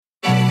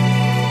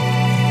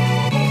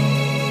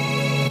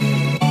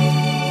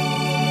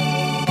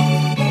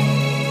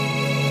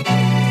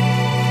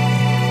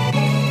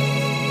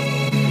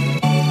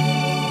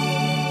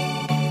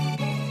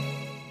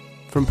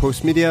From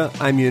Post Media,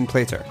 I'm Ewan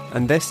Plater,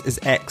 and this is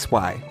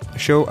XY, a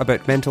show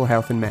about mental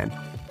health in men.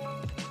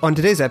 On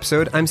today's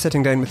episode, I'm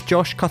sitting down with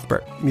Josh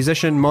Cuthbert,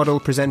 musician, model,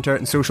 presenter,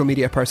 and social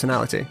media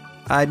personality.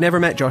 I'd never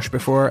met Josh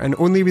before and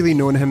only really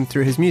known him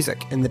through his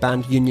music in the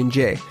band Union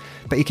J,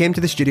 but he came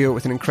to the studio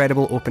with an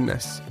incredible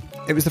openness.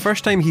 It was the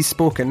first time he's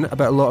spoken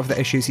about a lot of the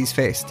issues he's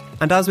faced,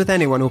 and as with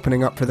anyone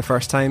opening up for the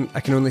first time, I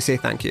can only say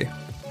thank you.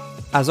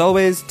 As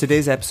always,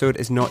 today's episode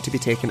is not to be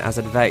taken as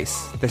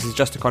advice. This is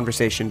just a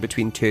conversation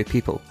between two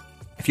people.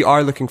 If you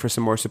are looking for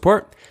some more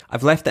support,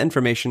 I've left the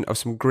information of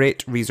some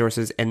great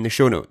resources in the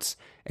show notes,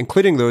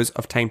 including those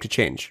of Time to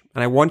Change,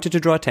 and I wanted to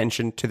draw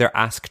attention to their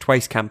Ask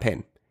Twice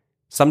campaign.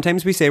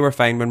 Sometimes we say we're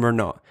fine when we're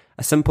not.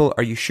 A simple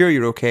 "are you sure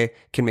you're okay"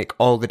 can make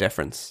all the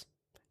difference.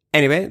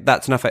 Anyway,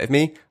 that's enough out of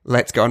me.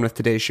 Let's get on with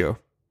today's show.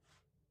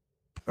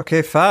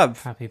 Okay, fab.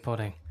 Happy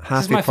podding. Happy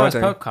This is my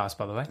podding. first podcast,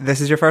 by the way.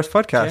 This is your first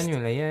podcast?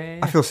 Genuinely,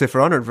 yeah. I feel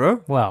super honoured,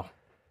 bro. Well,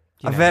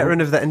 A veteran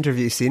of the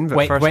interview scene,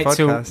 but first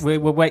podcast.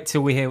 We'll wait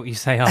till we hear what you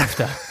say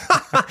after.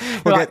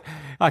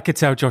 I could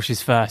tell Josh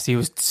is first. He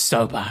was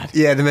so bad.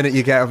 Yeah, the minute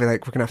you get, I'll be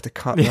like, we're going to have to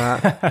cut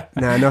that.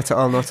 No, not at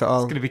all, not at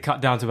all. It's going to be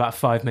cut down to about a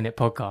 5-minute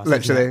podcast.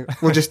 Literally.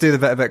 We'll just do the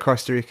bit about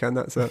Costa Rica and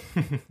that's it.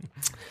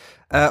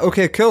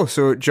 Okay, cool.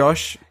 So,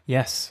 Josh.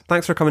 Yes.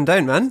 Thanks for coming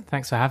down, man.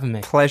 Thanks for having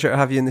me. Pleasure to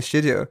have you in the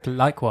studio.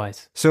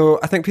 Likewise. So,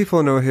 I think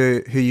people know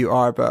who you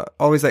are, but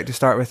I always like to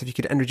start with if you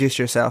could introduce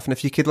yourself and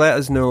if you could let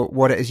us know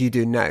what it is you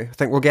do now. I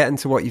think we'll get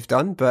into what you've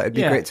done, but it'd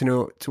be great to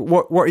know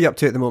what are you up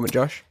to at the moment,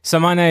 Josh? So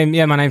my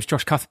name's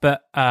Josh Cuthbert.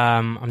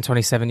 I'm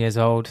 27 years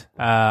old.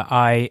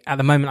 At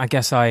the moment, I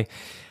guess I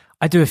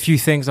do a few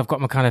things. I've got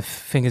my kind of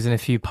fingers in a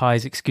few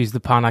pies, excuse the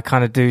pun. I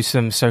kind of do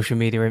some social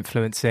media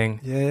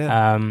influencing,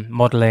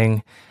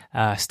 modelling,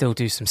 still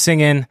do some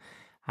singing,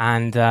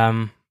 and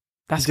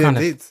that's kind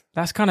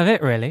of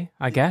it, really,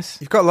 I guess.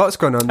 You've got lots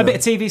going on, though. A bit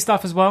of TV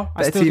stuff as well.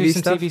 I still do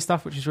some stuff? TV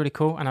stuff, which is really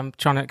cool, and I'm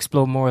trying to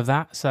explore more of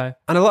that. So,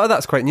 and a lot of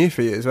that's quite new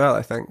for you as well,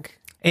 I think.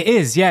 It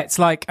is, yeah. It's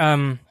like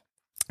kind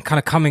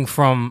of coming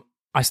from.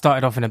 I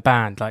started off in a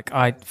band,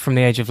 from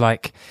the age of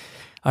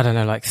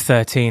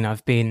 13,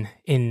 I've been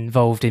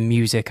involved in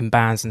music and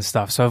bands and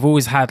stuff. So I've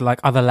always had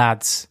other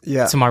lads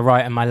to my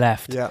right and my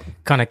left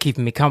kind of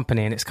keeping me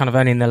company. And it's kind of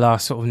only in the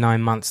last sort of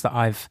 9 months that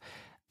I've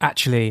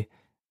actually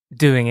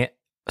doing it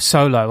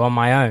solo on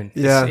my own.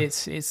 Yeah.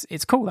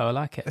 It's cool though. I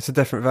like it. It's a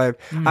different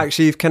vibe.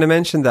 Actually, you've kind of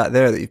mentioned that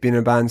you've been in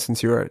a band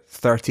since you were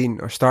 13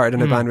 or started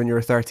in a band when you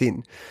were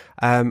 13.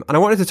 And I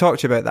wanted to talk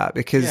to you about that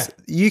because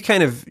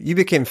you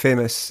became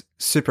famous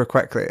super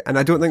quickly. And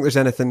I don't think there's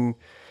anything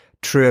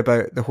true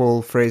about the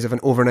whole phrase of an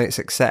overnight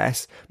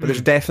success, but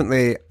there's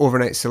definitely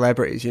overnight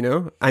celebrities, you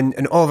know, and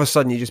all of a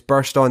sudden you just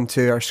burst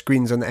onto our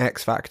screens on the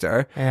X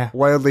Factor,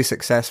 wildly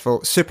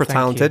successful, super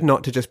talented,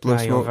 not to just blow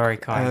smoke. You're very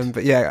kind.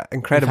 But yeah,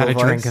 incredible. We've had a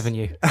voice. drink, haven't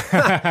you?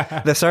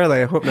 This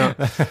early, I hope not.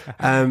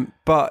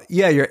 But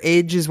yeah, your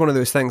age is one of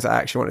those things I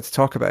actually wanted to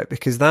talk about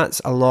because that's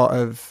a lot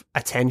of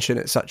attention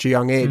at such a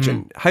young age.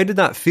 And how did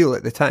that feel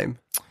at the time?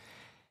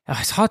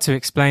 It's hard to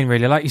explain,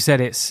 really. Like you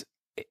said,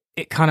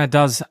 it kind of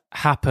does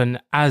happen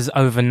as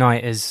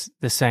overnight as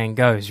the saying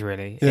goes,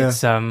 really. Yeah.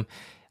 It's,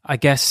 I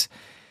guess,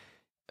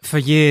 for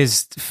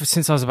years,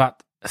 since I was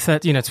about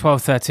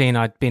 12, 13,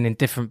 I'd been in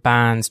different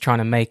bands trying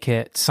to make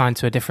it, signed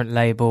to a different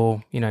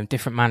label,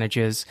 different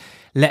managers,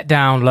 let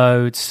down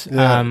loads,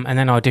 and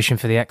then auditioned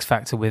for the X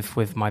Factor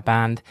with my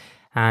band.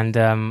 And,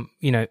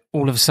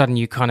 all of a sudden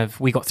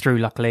we got through,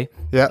 luckily.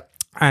 Yeah.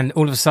 And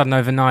all of a sudden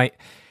overnight,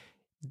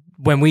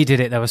 when we did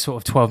it, there were sort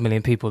of 12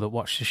 million people that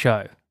watched the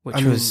show,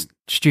 which was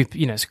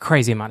stupid. It's a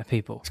crazy amount of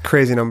people. It's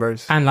crazy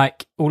numbers. And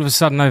all of a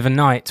sudden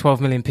overnight,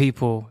 12 million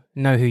people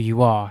know who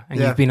you are and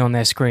you've been on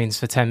their screens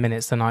for 10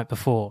 minutes the night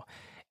before.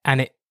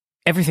 And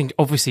everything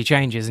obviously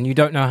changes and you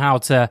don't know how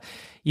to,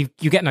 you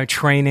get no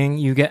training,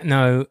 you get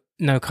no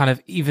kind of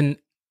even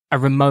a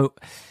remote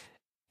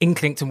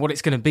inkling to what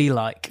it's going to be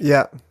like.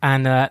 Yeah.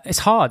 And it's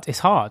hard. It's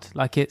hard.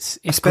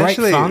 It's great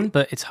fun,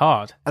 but it's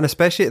hard. And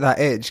especially at that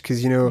age,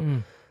 because,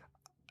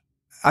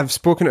 I've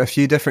spoken to a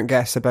few different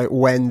guests about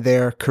when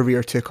their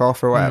career took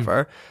off or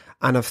whatever,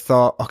 and I've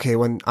thought, okay,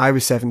 when I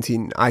was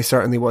 17, I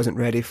certainly wasn't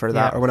ready for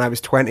that, or when I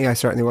was 20, I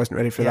certainly wasn't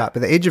ready for that.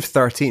 But the age of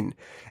 13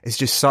 is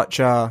just such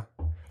a...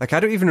 I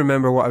don't even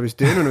remember what I was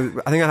doing.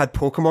 I think I had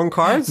Pokemon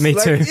cards. Me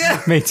too.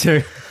 Yeah. Me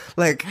too.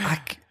 And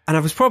I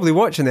was probably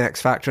watching the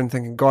X Factor and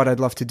thinking, God,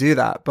 I'd love to do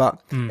that.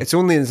 But it's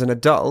only as an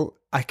adult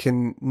I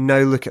can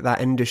now look at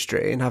that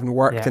industry and having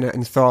worked in it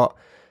and thought,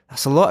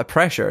 that's a lot of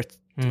pressure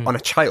on a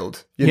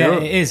child, you know?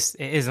 It is.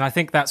 And I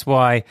think that's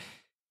why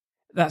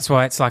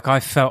it's I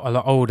felt a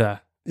lot older.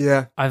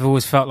 Yeah. I've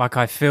always felt like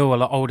I feel a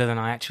lot older than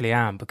I actually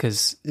am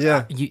because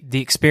the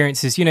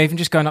experiences, even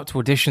just going up to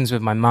auditions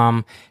with my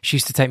mum, she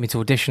used to take me to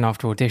audition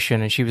after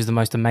audition and she was the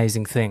most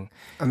amazing thing.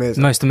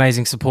 Amazing. The most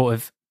amazing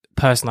supportive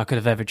person I could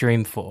have ever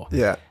dreamed for.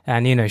 Yeah.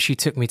 And, you know, she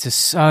took me to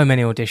so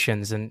many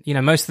auditions, and, you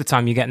know, most of the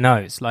time you get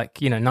no's,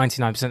 like, you know,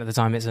 99% of the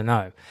time it's a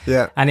no.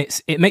 Yeah. And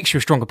it makes you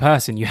a stronger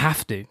person. You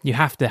have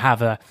to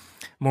have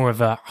more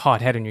of a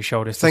hard head on your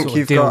shoulders to sort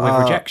of deal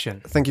with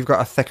rejection. I think you've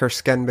got a thicker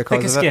skin because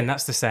thicker of skin, it.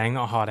 that's the saying,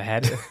 not a harder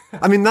head.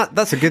 I mean,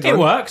 that's a good one. It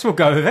works. We'll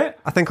go with it.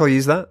 I think I'll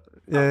use that.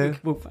 Yeah.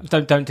 Well,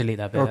 don't delete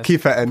that bit. I'll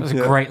keep it in. That's a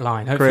great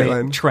line. Hopefully Great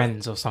line. It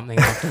trends or something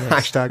after this.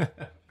 Hashtag.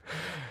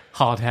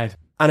 Hard head.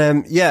 And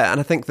and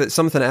I think that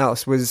something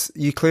else was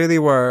you clearly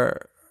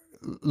were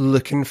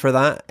looking for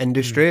that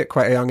industry at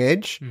quite a young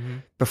age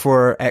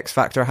before X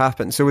Factor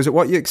happened. So was it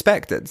what you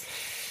expected?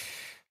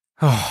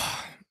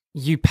 Oh,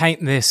 you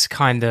paint this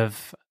kind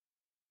of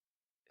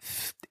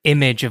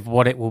image of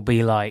what it will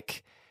be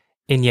like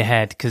in your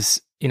head,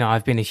 because, you know,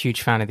 I've been a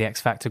huge fan of the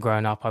X Factor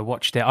growing up. I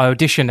watched it. I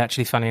auditioned,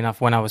 actually, funny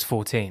enough, when I was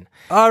 14.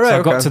 Oh, right. So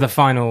I got to the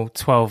final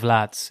 12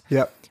 lads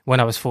when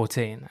I was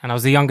 14. And I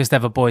was the youngest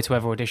ever boy to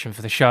ever audition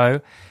for the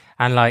show.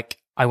 And, like,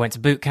 I went to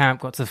boot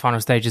camp, got to the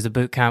final stages of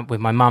boot camp with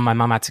my mum. My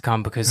mum had to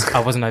come because I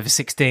wasn't over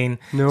 16.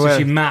 So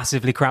she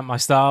massively cramped my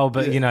style.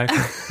 But, you know,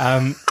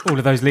 all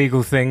of those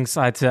legal things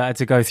I had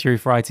to go through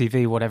for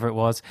ITV, whatever it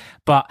was.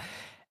 But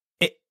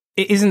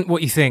it isn't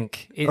what you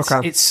think.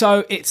 It's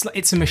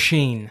a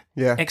machine.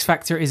 Yeah. X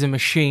Factor is a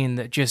machine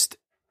that just,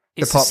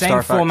 it's the Pop same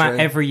Star format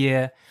Factory. every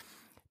year.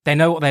 They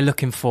know what they're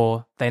looking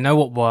for. They know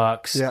what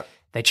works. Yeah.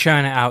 They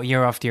churn it out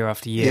year after year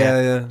after year.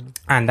 Yeah.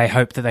 And they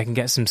hope that they can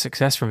get some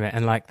success from it.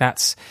 And, like,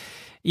 that's,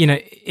 you know,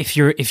 if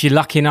you're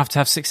lucky enough to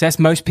have success,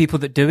 most people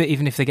that do it,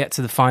 even if they get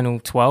to the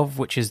final 12,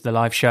 which is the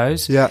live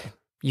shows,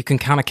 you can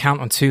kind of count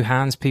on two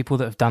hands people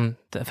that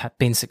have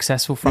been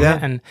successful from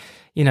it. And,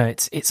 you know,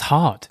 it's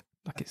hard.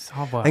 Like, it's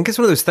hard work. I think it's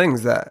one of those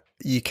things that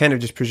you kind of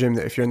just presume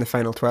that if you're in the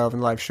final 12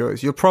 in live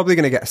shows, you're probably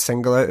going to get a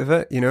single out of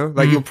it, you know?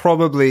 Like, you'll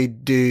probably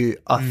do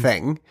a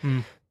thing,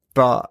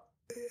 but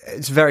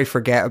it's very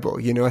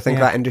forgettable, you know? I think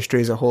that industry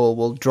as a whole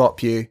will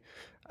drop you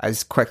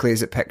as quickly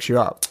as it picks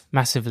you up.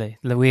 Massively.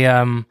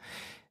 You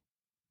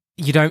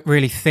don't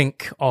really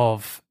think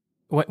of...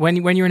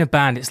 When you're in a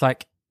band, it's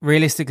like,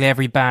 realistically,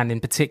 every band,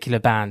 in particular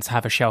bands,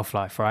 have a shelf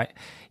life, right?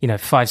 You know,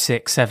 5,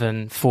 6,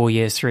 7, 4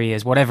 years, 3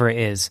 years, whatever it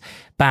is.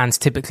 Bands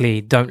typically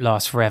don't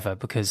last forever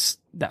because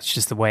that's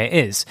just the way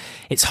it is.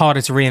 It's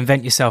harder to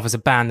reinvent yourself as a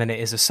band than it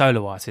is a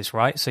solo artist,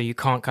 right? So you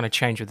can't kind of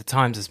change with the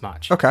times as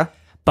much. Okay.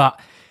 But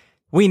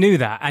we knew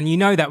that, and you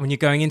know that when you're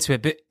going into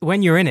it, but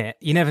when you're in it,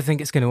 you never think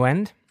it's going to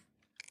end.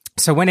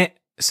 So when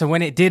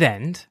it did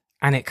end,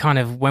 and it kind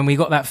of, when we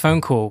got that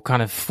phone call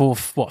kind of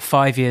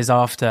 5 years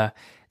after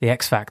the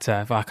X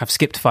Factor, like, I've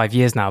skipped 5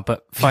 years now,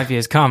 but 5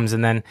 years comes,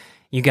 and then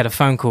you get a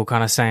phone call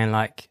kind of saying,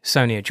 like,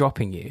 Sony are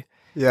dropping you.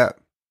 Yeah.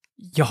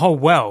 Your whole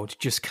world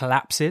just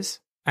collapses,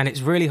 and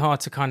it's really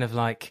hard to kind of,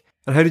 like...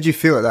 And how did you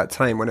feel at that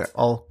time when it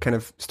all kind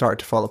of started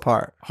to fall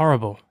apart?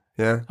 Horrible.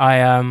 Yeah.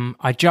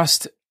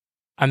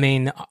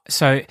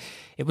 So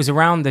it was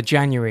around the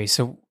January,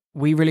 so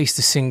we released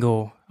a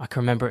single, I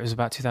can remember it was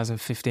about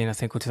 2015, I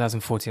think, or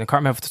 2014. I can't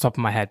remember off the top of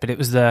my head, but it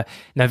was the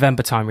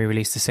November time we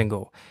released a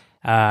single.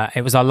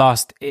 It was our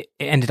last, it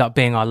ended up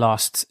being our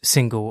last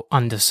single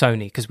under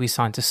Sony, because we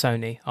signed to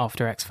Sony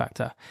after X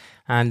Factor.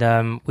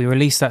 And we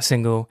released that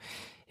single.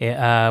 It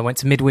went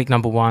to midweek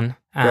number 1,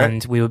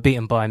 and we were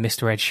beaten by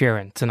Mr. Ed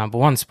Sheeran to number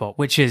 1 spot,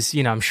 which is,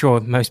 you know, I'm sure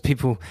most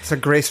people it's a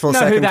graceful know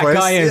second who that place.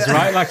 guy is,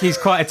 right? Like, he's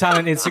quite a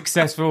talented,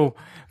 successful,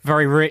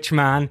 very rich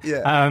man.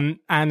 Yeah.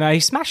 And he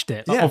smashed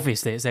it. Like,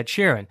 obviously, it's Ed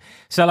Sheeran.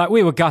 So, like,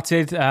 we were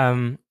gutted,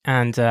 and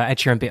Ed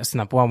Sheeran beat us to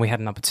number 1. We had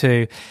number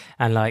 2.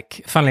 And,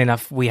 like, funnily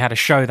enough, we had a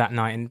show that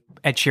night, and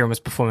Ed Sheeran was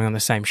performing on the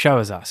same show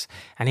as us.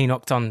 And he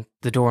knocked on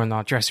the door in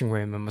our dressing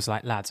room and was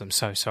like, "Lads, I'm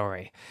so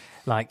sorry."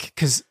 Like,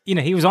 because, you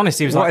know, he was honest.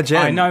 He was like,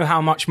 "I know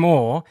how much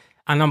more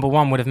and number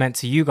 1 would have meant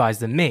to you guys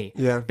than me."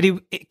 Yeah. But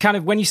it kind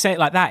of, when you say it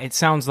like that, it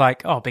sounds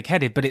like, oh,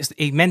 big-headed, but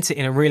he meant it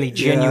in a really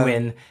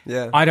genuine,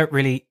 I don't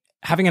really,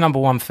 having a number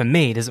 1 for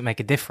me doesn't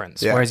make a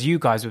difference, whereas you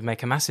guys would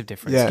make a massive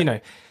difference. Yeah. You know,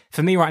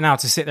 for me right now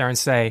to sit there and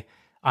say,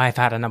 I've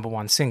had a number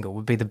 1 single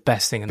would be the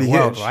best thing in the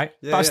world, right?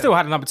 Yeah, but I still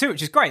had a number 2,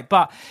 which is great.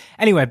 But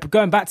anyway, but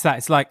going back to that,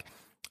 it's like,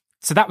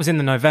 so that was in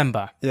the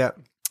November. Yeah.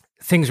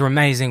 Things were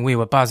amazing. We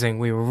were buzzing.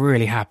 We were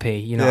really happy.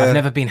 You know, I've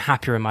never been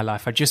happier in my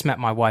life. I just met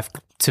my wife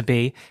to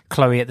be,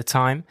 Chloe, at the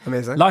time.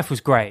 Amazing. Life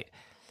was great.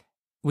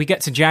 We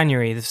get to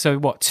January. So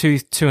what,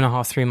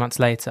 2.5, 3 months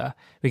later,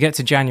 we get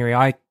to January.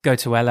 I go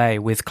to LA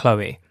with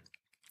Chloe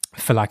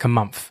for like a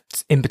month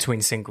in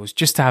between singles,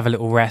 just to have a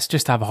little rest,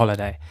 just to have a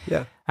holiday.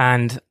 Yeah.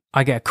 And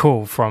I get a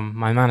call from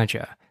my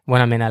manager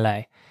when I'm in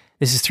LA.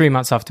 This is 3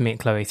 months after meeting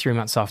Chloe, 3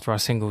 months after our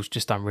singles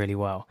just done really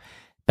well.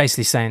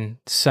 Basically saying,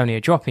 Sony are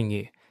dropping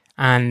you.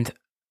 And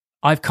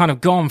I've kind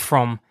of gone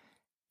from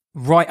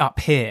right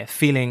up here,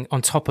 feeling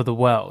on top of the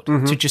world,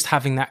 to just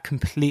having that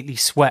completely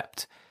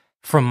swept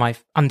from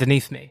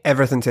underneath me.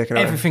 Everything taken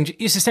away. Everything.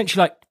 It's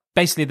essentially like,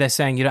 basically they're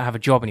saying you don't have a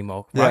job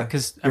anymore, right?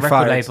 Because a record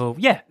fired. label,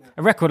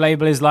 a record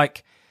label is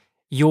like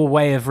your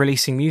way of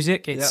releasing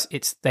music.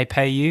 It's they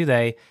pay you,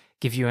 they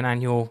give you an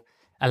annual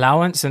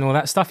allowance and all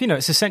that stuff. You know,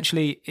 it's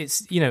essentially,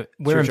 we're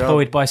your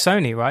employed job. by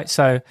Sony, right?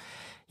 So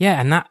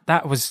and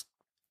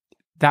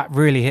that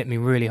really hit me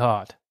really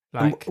hard.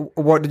 Like,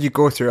 what did you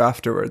go through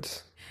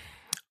afterwards?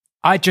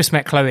 I just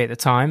met Chloe at the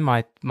time,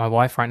 my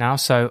wife right now.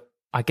 So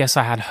I guess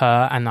I had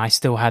her, and I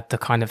still had the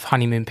kind of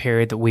honeymoon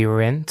period that we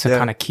were in to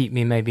kind of keep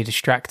me maybe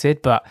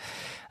distracted. But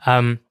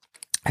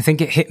I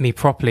think it hit me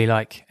properly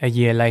like a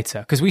year later,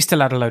 because we still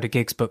had a load of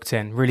gigs booked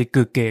in, really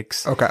good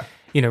gigs. Okay.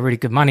 Really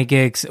good money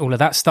gigs, all of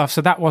that stuff.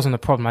 So that wasn't a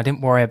problem. I didn't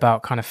worry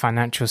about kind of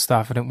financial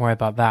stuff. I didn't worry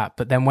about that.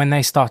 But then when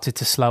they started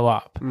to slow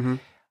up,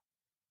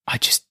 I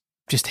just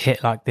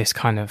hit like this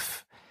kind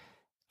of,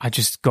 I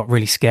just got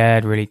really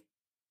scared, really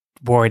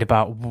worried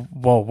about,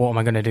 whoa, what am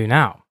I going to do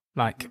now?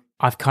 Like,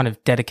 I've kind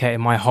of dedicated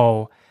my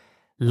whole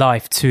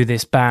life to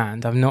this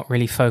band. I've not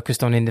really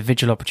focused on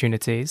individual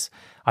opportunities.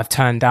 I've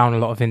turned down a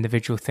lot of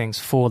individual things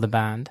for the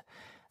band.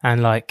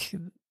 And like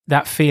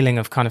that feeling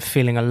of kind of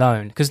feeling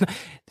alone, because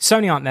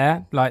Sony aren't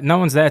there. Like, no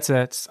one's there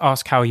to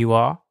ask how you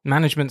are.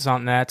 Managements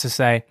aren't there to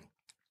say,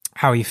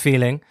 how are you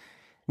feeling?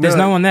 There's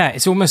no one there.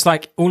 It's almost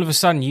like all of a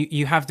sudden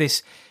you have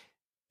this,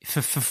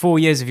 for 4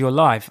 years of your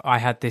life, I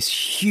had this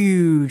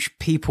huge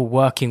people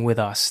working with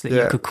us that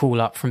you could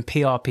call up, from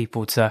PR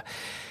people to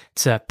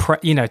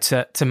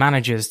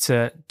managers,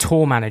 to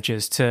tour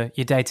managers, to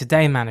your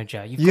day-to-day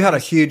manager. You had a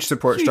huge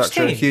support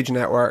structure, a huge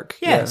network.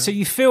 Yeah. So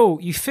you feel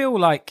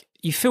like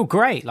you feel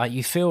great, like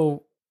you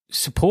feel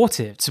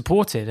supported,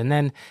 and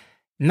then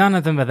none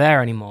of them are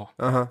there anymore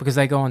because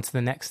they go on to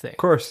the next thing. Of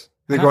course,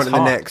 they go on to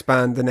the next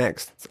band, the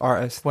next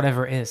artist,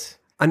 whatever it is.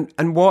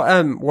 And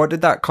what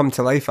did that come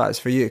to life as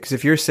for you? Because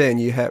if you're saying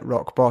you hit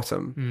rock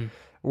bottom,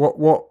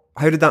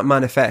 how did that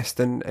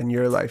manifest in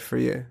your life for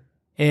you?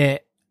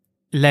 It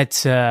led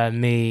to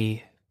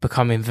me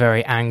becoming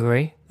very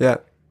angry,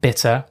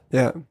 bitter.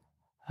 Yeah,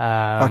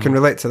 I can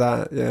relate to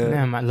that.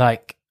 Yeah,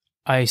 like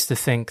I used to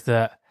think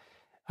that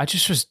I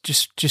just was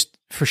just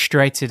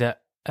frustrated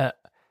at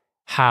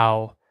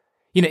how,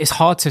 it's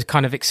hard to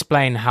kind of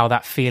explain how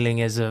that feeling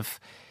is of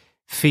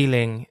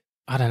feeling,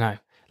 I don't know,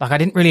 like I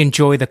didn't really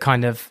enjoy the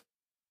kind of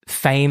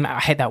fame, I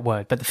hate that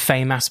word, but the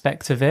fame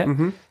aspect of it,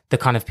 the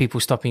kind of people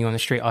stopping you on the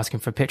street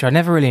asking for a picture. I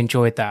never really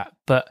enjoyed that,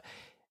 but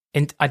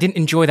I didn't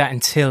enjoy that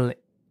until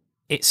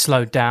it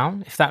slowed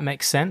down, if that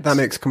makes sense. That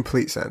makes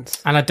complete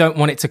sense. And I don't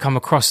want it to come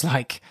across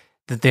like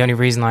the only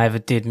reason I ever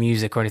did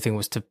music or anything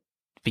was to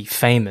be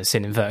famous,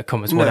 in inverted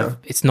commas, whatever.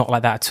 It's not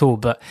like that at all,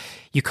 but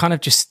you kind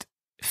of just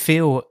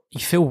feel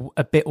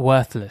a bit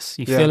worthless.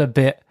 You feel a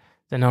bit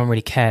that no one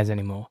really cares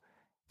anymore.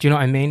 Do you know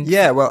what I mean?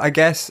 Yeah, well, I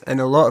guess in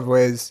a lot of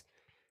ways,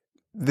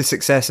 the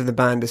success of the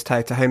band is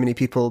tied to how many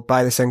people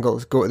buy the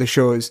singles, go to the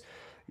shows,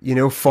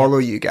 follow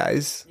you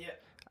guys. Yeah.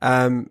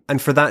 And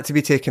for that to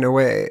be taken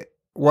away,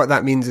 what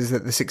that means is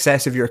that the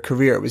success of your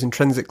career was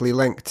intrinsically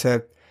linked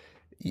to,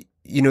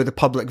 the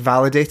public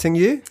validating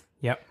you.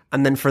 Yep.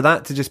 And then for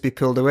that to just be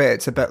pulled away,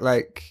 it's a bit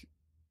like,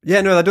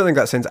 I don't think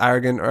that sounds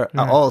arrogant at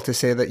all to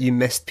say that you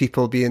missed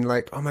people being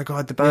like, oh my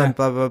God, the band,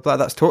 blah, blah, blah.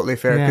 That's totally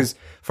fair, because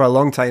for a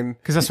long time...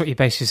 Because that's what you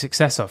base your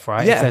success off,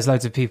 right? Yeah. If there's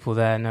loads of people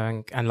there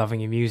knowing and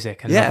loving your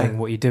music and loving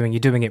what you're doing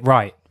it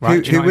right?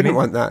 Who wouldn't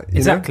want that?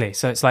 Exactly.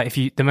 So it's like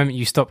the moment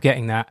you stop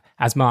getting that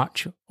as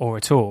much or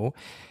at all,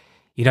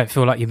 you don't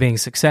feel like you're being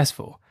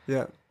successful.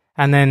 Yeah.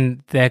 And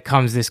then there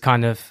comes this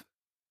kind of,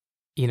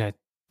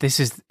 this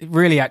is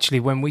really actually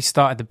when we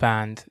started the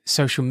band,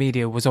 social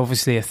media was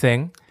obviously a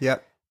thing. Yeah.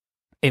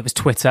 It was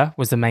Twitter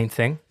was the main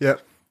thing. Yeah.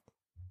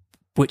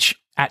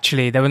 Which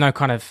actually there was no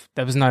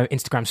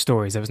Instagram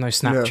stories. There was no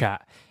Snapchat. Yeah.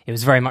 It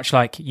was very much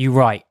like you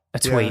write a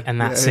tweet and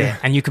that's it.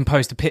 And you can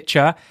post a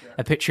picture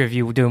of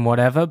you doing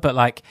whatever. But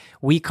like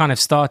we kind of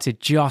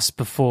started just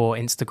before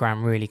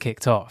Instagram really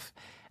kicked off.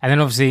 And then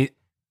obviously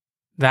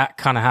that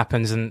kind of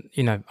happens and,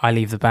 I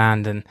leave the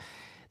band and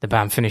the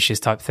band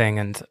finishes type thing.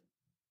 And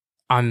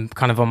I'm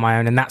kind of on my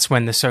own, and that's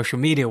when the social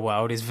media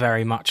world is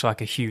very much like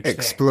a huge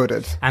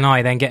exploded thing. And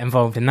I then get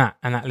involved in that,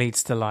 and that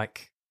leads to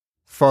like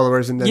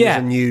followers, and then there's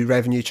a new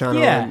revenue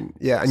channel, and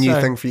a new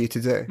thing for you to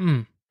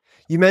do.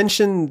 You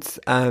mentioned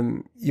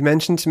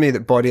to me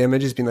that body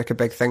image has been like a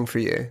big thing for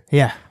you.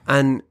 Yeah,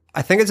 and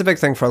I think it's a big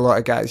thing for a lot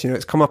of guys.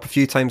 It's come up a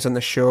few times on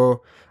the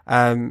show,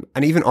 and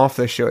even off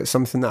the show, it's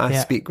something that I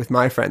speak with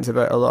my friends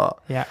about a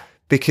lot. Yeah,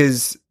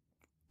 because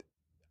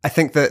I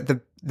think that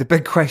the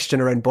big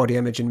question around body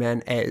image in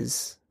men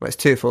is, it's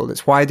twofold.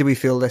 It's why do we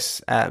feel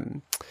this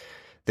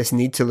this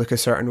need to look a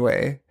certain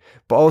way?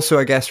 But also,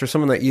 I guess, for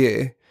someone like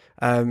you,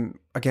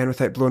 again,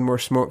 without blowing more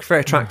smoke, very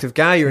attractive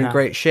guy, you're in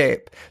great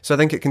shape. So I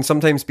think it can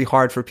sometimes be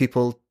hard for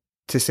people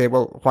to say,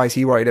 well, why is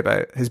he worried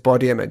about his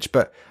body image?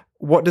 But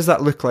what does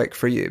that look like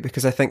for you?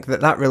 Because I think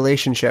that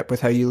relationship with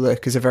how you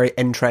look is a very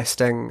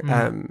interesting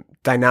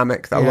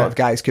dynamic that a lot of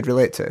guys could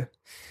relate to.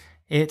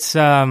 It's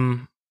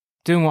doing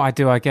what I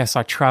do, I guess.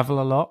 I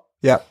travel a lot.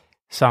 Yeah.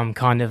 So I'm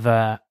kind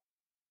of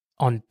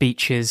on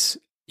beaches.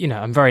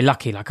 I'm very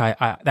lucky. Like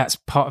I that's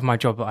part of my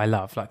job that I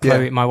love. Like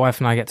Chloe, my wife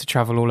and I get to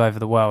travel all over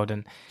the world,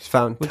 and it's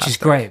fantastic, which is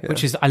great.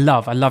 Which is I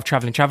love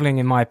traveling. Traveling,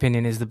 in my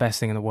opinion, is the best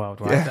thing in the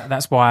world. Right. Yeah.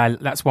 That's why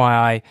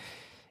I,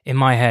 in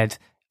my head,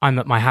 I'm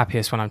at my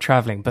happiest when I'm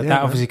traveling. But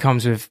that obviously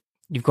comes with,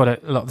 you've got a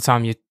lot of the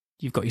time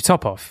got your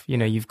top off, you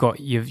know,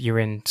 you're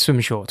in swim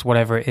shorts,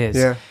 whatever it is.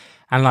 Yeah.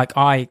 And like,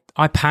 I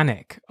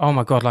panic. Oh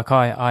my God. Like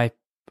I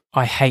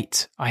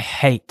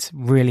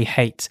really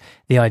hate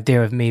the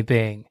idea of me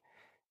being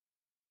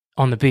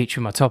on the beach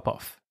with my top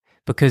off,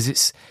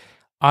 because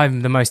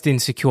I'm the most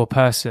insecure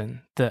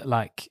person that,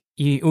 like,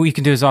 all you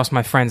can do is ask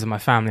my friends and my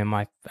family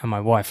and my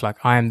wife. Like,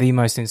 I am the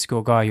most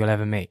insecure guy you'll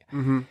ever meet.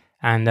 Mm-hmm.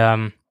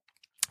 And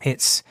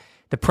it's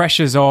the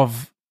pressures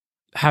of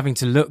having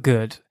to look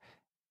good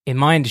in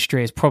my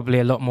industry is probably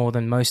a lot more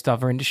than most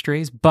other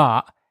industries,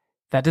 but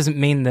that doesn't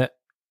mean that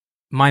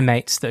my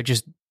mates that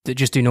just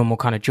do normal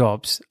kind of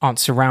jobs aren't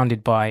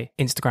surrounded by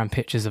Instagram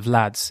pictures of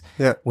lads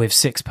with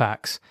six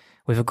packs,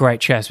 with a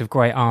great chest, with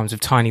great arms,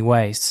 with tiny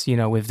waists, you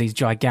know, with these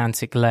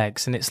gigantic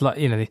legs. And it's like,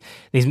 you know,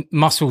 these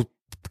muscles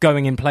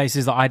going in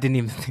places that I didn't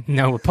even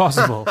know were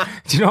possible.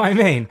 Do you know what I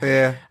mean?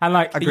 Yeah. And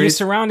like, Agreed. you're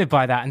surrounded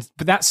by that.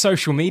 But that's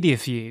social media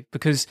for you,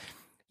 because,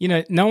 you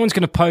know, no one's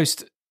going to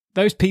post,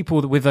 those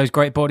people with those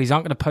great bodies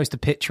aren't going to post a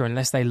picture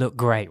unless they look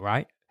great,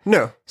 right?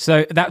 No.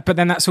 So but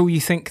then that's all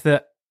you think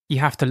that you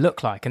have to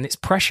look like. And it's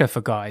pressure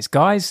for guys.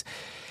 Guys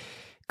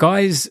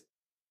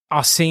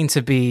are seen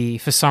to be,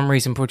 for some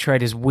reason,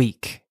 portrayed as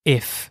weak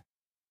if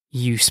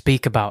you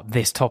speak about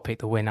this topic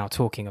that we're now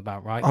talking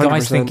about, right? 100%.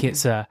 Guys think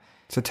it's a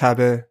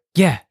taboo.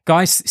 Yeah,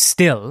 guys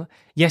still,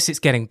 yes, it's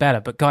getting better,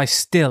 but guys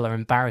still are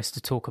embarrassed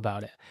to talk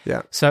about it.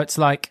 Yeah. So it's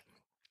like,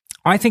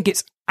 I think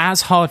it's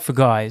as hard for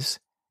guys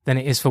than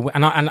it is for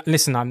women. And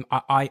listen,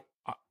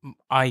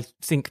 I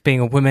think being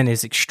a woman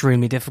is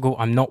extremely difficult.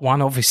 I'm not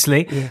one,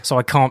 obviously, so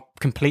I can't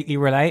completely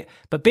relate.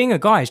 But being a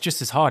guy is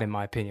just as hard, in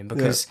my opinion,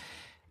 because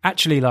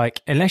actually,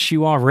 like, unless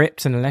you are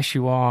ripped and unless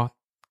you are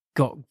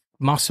got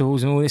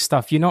muscles and all this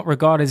stuff, you're not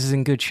regarded as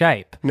in good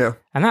shape. No.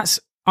 And that's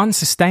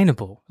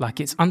unsustainable. Like,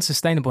 it's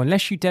unsustainable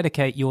unless you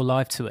dedicate your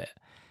life to it.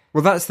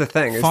 Well, that's the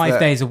thing. 5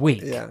 days a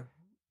week. Yeah.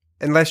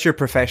 Unless your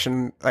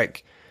profession,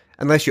 like,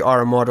 unless you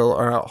are a model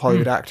or a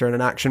Hollywood actor and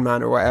an action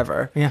man or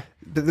whatever. Yeah.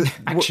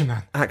 Action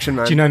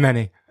man. Do you know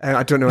many?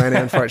 I don't know any,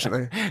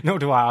 unfortunately. Nor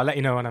do I. I'll let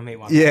you know when I meet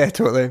one. Yeah,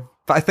 totally.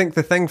 But I think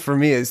the thing for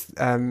me is,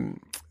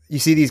 you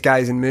see these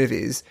guys in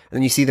movies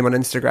and you see them on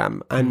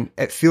Instagram and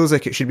it feels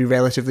like it should be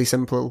relatively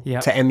simple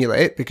to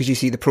emulate, because you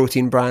see the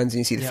protein brands and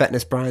you see the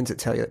fitness brands that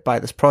tell you buy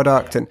this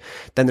product, and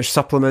then there's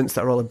supplements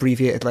that are all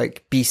abbreviated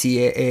like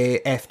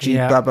BCAA,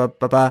 FG, blah, blah,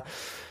 blah, blah.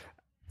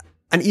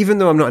 And even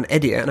though I'm not an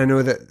idiot and I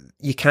know that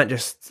you can't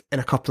just in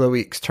a couple of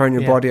weeks turn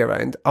your body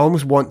around, I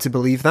almost want to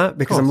believe that,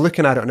 because I'm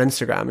looking at it on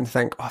Instagram and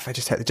think, oh, if I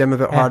just hit the gym a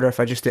bit harder, if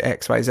I just do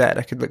X, Y, Z,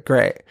 I could look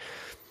great.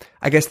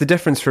 I guess the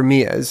difference for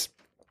me is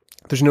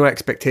there's no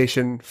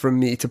expectation from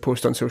me to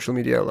post on social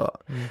media a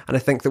lot. And I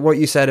think that what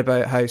you said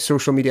about how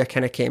social media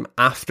kind of came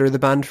after the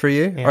band for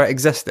you, or it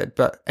existed,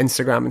 but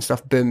Instagram and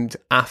stuff boomed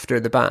after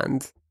the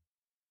band.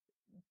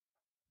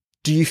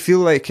 Do you feel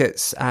like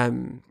it's,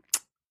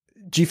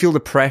 do you feel the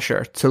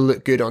pressure to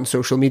look good on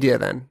social media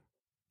then?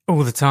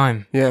 All the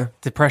time. Yeah.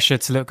 The pressure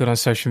to look good on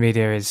social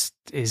media is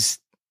it's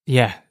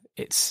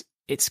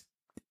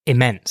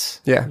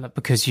immense. Yeah.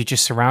 Because you're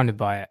just surrounded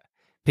by it.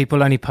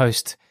 People only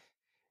post,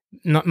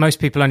 most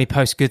people only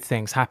post good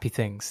things, happy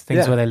things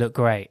where they look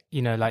great.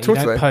 You know, like you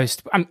don't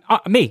post. I'm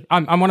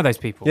one of those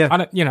people. Yeah. I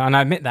don't, you know, and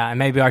I admit that, and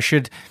maybe I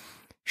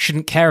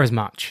shouldn't care as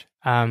much,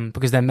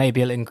 because then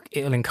maybe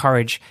it'll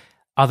encourage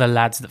other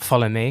lads that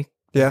follow me.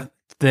 Yeah.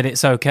 That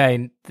it's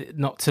okay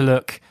not to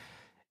look.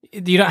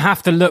 You don't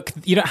have to look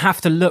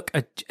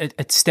a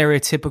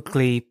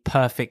stereotypically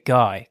perfect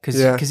guy,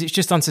 because it's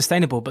just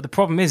unsustainable. But the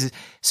problem is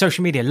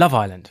social media. Love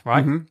Island,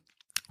 right? Mm-hmm.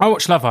 I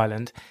watch Love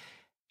Island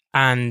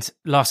and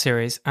last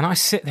series, and I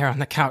sit there on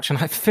the couch and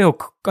I feel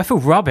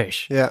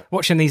rubbish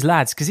watching these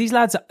lads, because these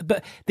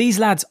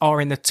lads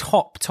are in the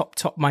top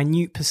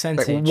minute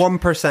percentage, like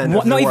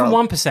 1%. Not even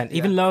 1%,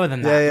 even lower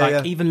than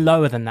that. Even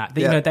lower than that.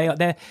 You know,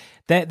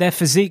 their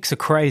physiques are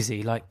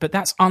crazy. Like, but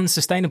that's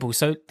unsustainable.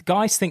 So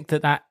guys think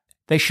that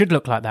they should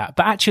look like that,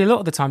 but actually a lot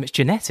of the time it's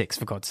genetics,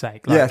 for God's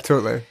sake. Like, yeah,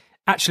 totally.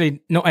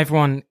 Actually, not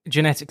everyone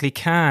genetically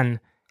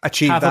can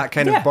achieve that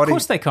kind of body. Of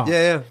course they can't.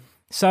 Yeah.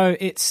 So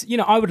it's, you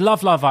know, I would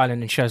love Love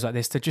Island and shows like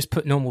this to just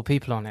put normal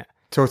people on it.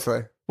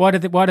 Totally. Why do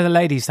the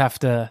ladies have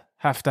to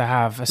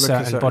have a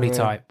certain body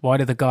type? Why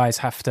do the guys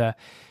have to,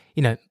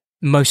 you know,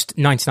 most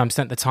 99%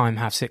 of the time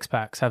have six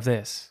packs, have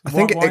this? I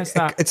think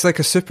it's like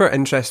a super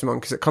interesting one,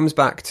 because it comes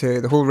back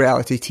to the whole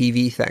reality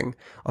TV thing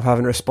of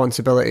having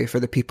responsibility for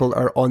the people that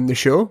are on the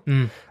show.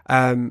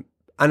 And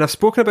I've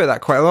spoken about that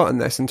quite a lot in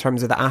this, in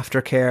terms of the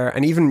aftercare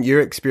and even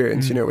your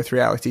experience, you know, with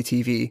reality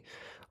TV.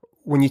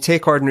 When you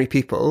take ordinary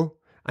people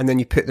and then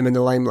you put them in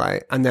the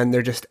limelight, and then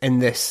they're just in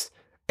this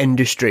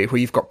industry where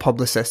you've got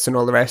publicists and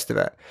all the rest of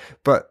it.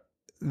 But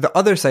the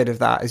other side of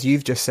that, as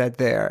you've just said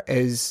there,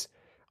 is,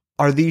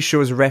 are these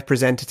shows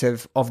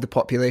representative of the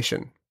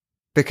population?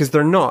 Because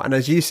they're not. And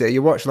as you say,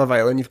 you watch Love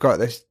Island, you've got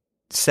this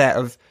set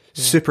of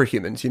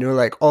superhumans, you know,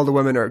 like all the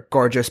women are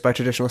gorgeous by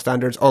traditional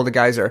standards, all the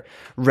guys are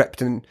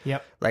ripped and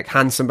like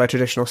handsome by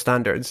traditional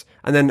standards.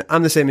 And then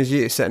I'm the same as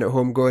you, sitting at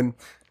home going,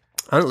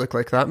 I don't look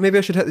like that. Maybe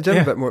I should hit the gym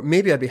a bit more.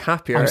 Maybe I'd be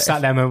happier. I'm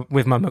sat there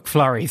with my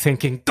McFlurry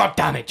thinking, God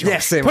damn it,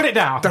 Josh, put it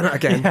down. Done it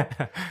again.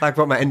 Yeah. I've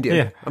got my Indian.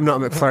 Yeah. I'm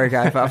not a McFlurry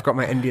guy, but I've got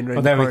my Indian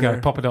round there we go.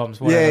 Poppadoms.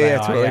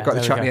 Totally. Got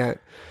the chutney out.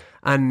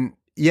 And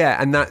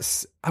and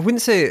that's, I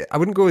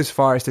wouldn't go as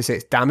far as to say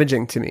it's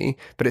damaging to me,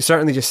 but it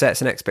certainly just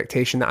sets an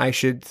expectation that I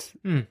should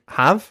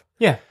have.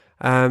 Yeah.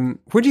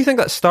 Where do you think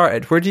that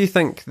started? Where do you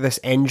think this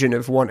engine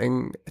of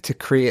wanting to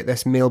create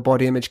this male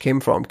body image came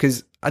from?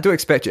 Because I don't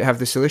expect you to have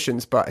the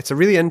solutions, but it's a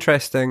really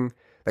interesting,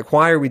 like,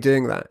 why are we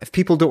doing that? If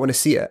people don't want to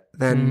see it,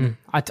 then...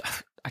 I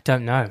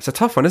don't know. It's a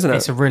tough one, isn't it?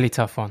 It's a really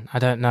tough one. I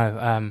don't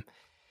know.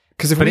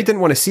 Because if we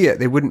didn't want to see it,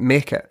 they wouldn't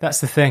make it.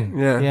 That's the thing.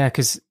 Yeah,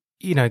 because,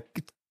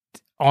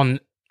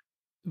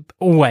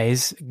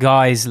 always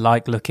guys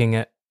like looking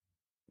at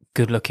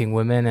good-looking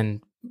women,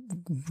 and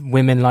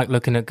women like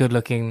looking at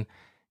good-looking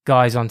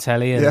guys on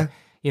telly, and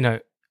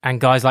and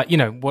guys like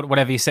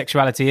whatever your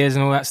sexuality is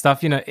and all that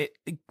stuff.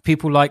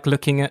 People like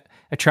looking at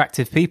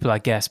attractive people, I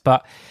guess.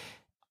 But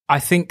I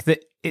think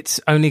that it's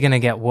only going to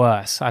get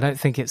worse. I don't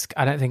think it's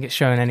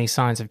showing any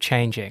signs of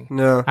changing.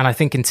 No, and I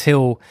think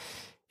until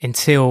big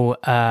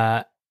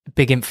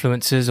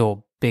influencers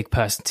or big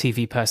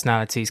TV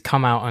personalities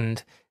come out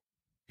and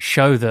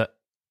show that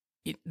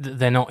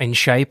they're not in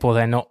shape, or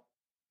they're not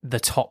the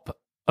top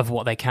of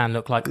what they can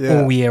look like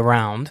all year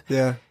round.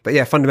 Yeah. But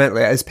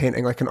fundamentally it is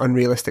painting like an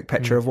unrealistic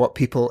picture of what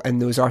people in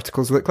those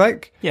articles look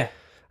like. Yeah.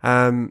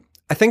 I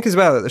think as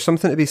well that there's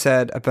something to be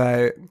said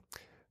about,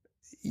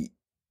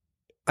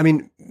 I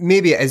mean,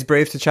 maybe it is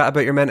brave to chat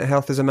about your mental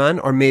health as a man,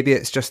 or maybe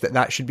it's just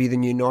that should be the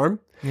new norm.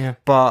 Yeah.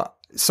 But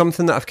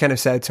something that I've kind of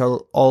said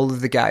to all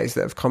of the guys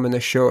that have come on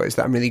this show is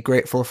that I'm really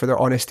grateful for their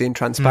honesty and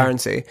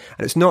transparency.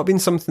 And it's not been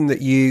something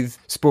that you've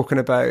spoken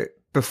about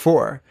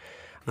before.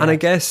 Yeah. And I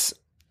guess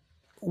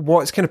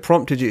what's kind of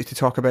prompted you to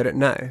talk about it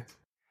now?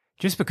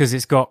 Just because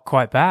it's got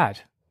quite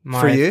bad.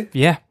 For you?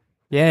 Yeah.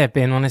 Yeah,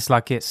 being honest,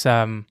 like it's,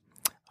 things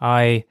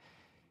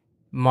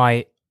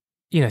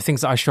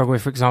that I struggle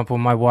with, for example,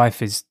 my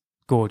wife is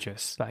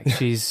gorgeous. Like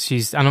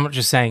she's, and I'm not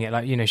just saying it,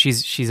 like,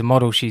 she's a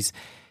model, she's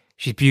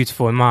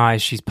beautiful in my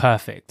eyes, she's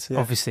perfect. Yeah.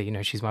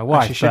 Obviously, she's my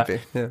wife. She should be,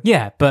 yeah.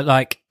 Yeah, but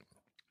like,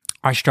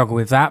 I struggle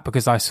with that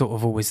because I sort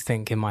of always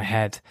think in my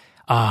head,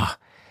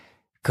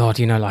 God,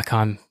 like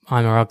I'm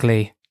her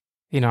ugly,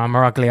 I'm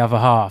her ugly other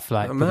half,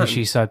 like, because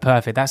she's so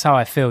perfect. That's how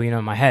I feel,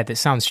 in my head. It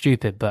sounds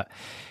stupid,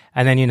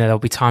 and then, there'll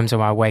be times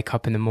where I wake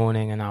up in the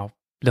morning and I'll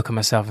look at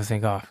myself and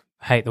think, I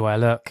hate the way I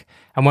look,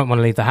 and won't want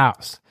to leave the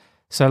house.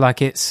 So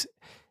like, it's,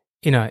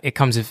 it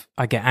comes with,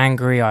 I get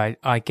angry,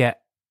 I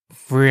get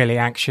really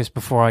anxious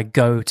before I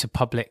go to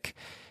public,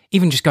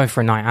 even just go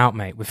for a night out,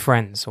 mate, with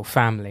friends or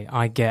family.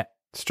 I get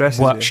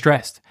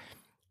stressed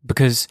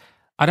because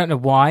I don't know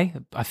why.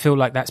 I feel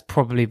like that's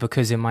probably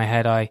because in my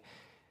head, I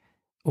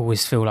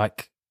always feel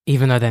like,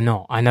 even though they're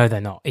not, I know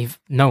they're not,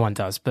 no one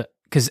does, but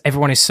because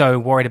everyone is so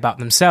worried about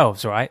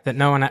themselves, right? That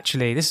no one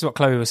actually, this is what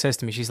Chloe always says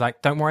to me. She's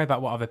like, don't worry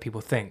about what other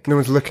people think. No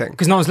one's looking.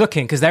 Because no one's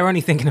looking, because they're only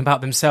thinking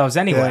about themselves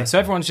anyway. Yeah. So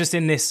everyone's just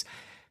in this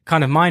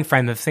kind of mind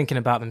frame of thinking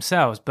about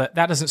themselves. But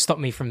that doesn't stop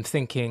me from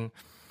thinking,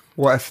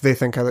 what if they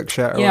think I look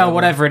shit? Or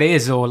whatever it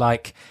is. Or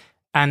like,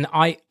 and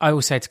I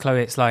always say to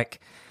Chloe, it's like,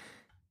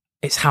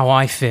 it's how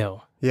I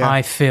feel. Yeah.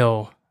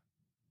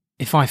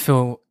 If I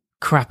feel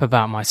crap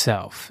about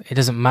myself, it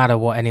doesn't matter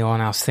what anyone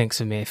else thinks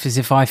of me.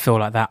 If I feel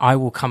like that, I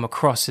will come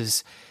across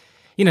as,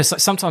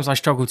 sometimes I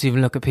struggle to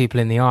even look at people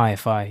in the eye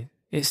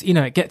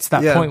it gets to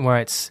that point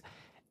where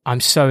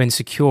I'm so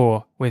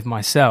insecure with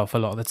myself a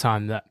lot of the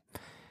time that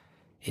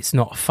it's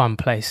not a fun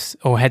place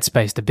or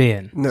headspace to be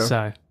in. No.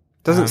 So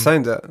doesn't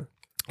sound it.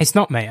 It's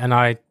not, mate.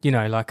 And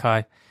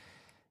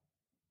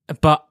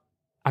but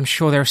I'm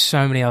sure there are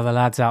so many other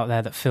lads out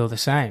there that feel the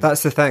same.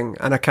 That's the thing.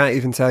 And I can't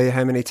even tell you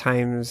how many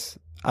times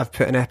I've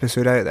put an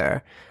episode out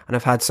there and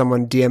I've had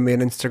someone DM me on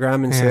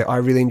Instagram and say, I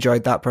really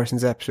enjoyed that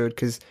person's episode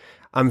because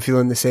I'm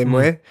feeling the same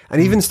way.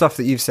 And even stuff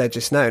that you've said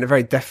just now in a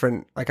very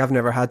different, like, I've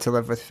never had to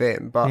live with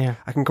fame, but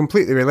I can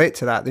completely relate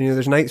to that.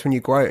 There's nights when you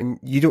go out and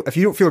if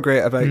you don't feel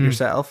great about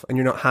yourself and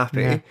you're not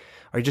happy or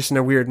you're just in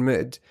a weird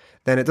mood,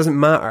 then it doesn't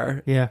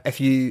matter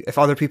if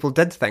other people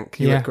did think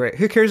you look great.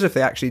 Who cares if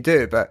they actually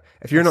do? But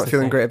if you're not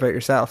feeling great about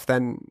yourself,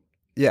 then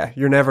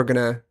you're never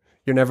gonna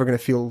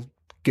feel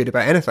good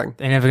about anything.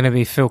 They're never going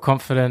to feel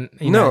confident.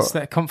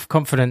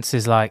 Confidence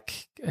is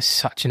like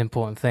such an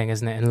important thing,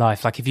 isn't it, in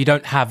life? Like if you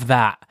don't have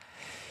that,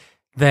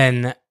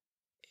 then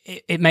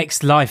it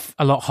makes life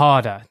a lot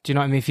harder. Do you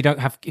know what I mean?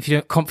 If you're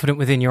not confident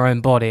within your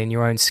own body and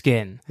your own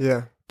skin.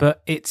 Yeah.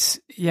 But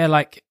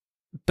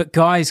but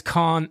guys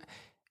can't,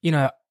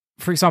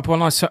 for example,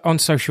 on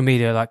social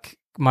media, like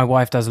my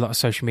wife does a lot of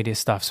social media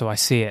stuff, so I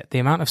see it. The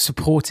amount of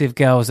supportive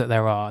girls that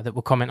there are that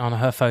will comment on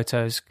her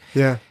photos.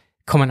 Yeah.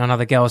 Comment on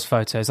other girls'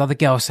 photos, other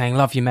girls saying,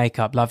 love your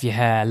makeup, love your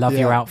hair, love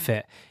your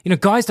outfit.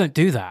 Guys don't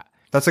do that.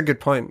 That's a good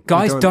point.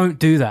 Guys don't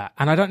do that.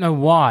 And I don't know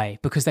why,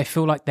 because they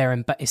feel like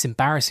it's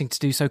embarrassing to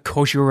do so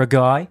because you're a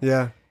guy.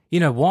 Yeah. you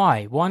know,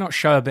 why not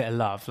show a bit of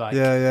love? Like,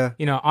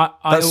 you know,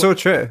 that's so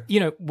true. You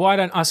know, why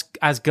don't us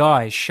as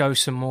guys show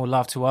some more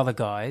love to other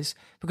guys?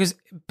 Because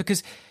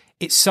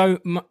it's so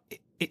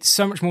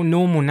much more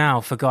normal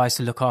now for guys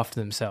to look after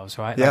themselves,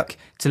 right? Yep. Like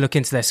to look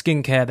into their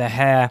skincare, their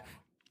hair,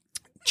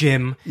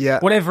 gym,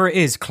 whatever it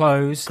is,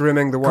 clothes,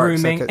 grooming,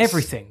 like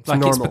everything. Like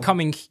normal.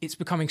 it's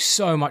becoming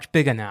so much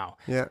bigger now.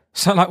 Yeah.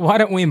 So like, why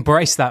don't we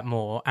embrace that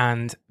more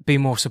and be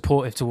more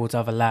supportive towards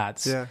other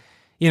lads? Yeah.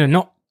 You know,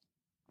 not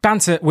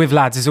banter with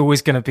lads is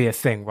always going to be a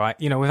thing, right?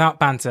 You know, without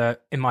banter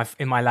in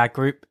my lad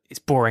group, it's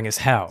boring as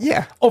hell.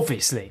 Yeah.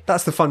 Obviously.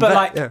 That's the fun bit. But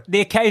like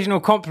the occasional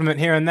compliment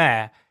here and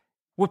there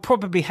would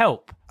probably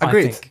help.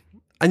 Agreed. I think.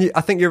 And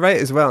I think you're right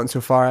as well,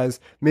 insofar as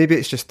maybe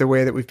it's just the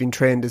way that we've been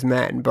trained as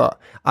men, but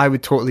I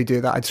would totally do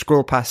that. I'd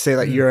scroll past, say,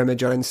 like your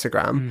image on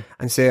Instagram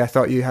and say I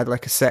thought you had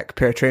like a sick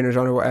pair of trainers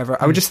on or whatever.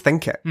 I would just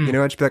think it, you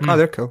know, I'd just be like, oh,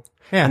 they're cool.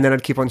 Yeah. And then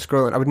I'd keep on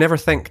scrolling. I would never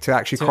think to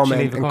actually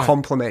comment and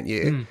compliment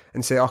you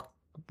and say, oh,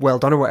 well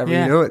done or whatever.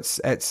 You know,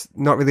 it's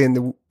not really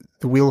in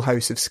the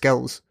wheelhouse of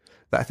skills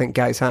that I think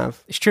guys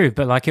have. It's true,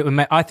 but like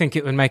I think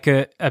it would make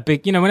a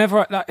big, you know,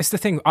 whenever it's the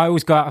thing, I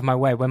always go out of my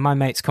way when my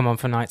mates come on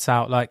for nights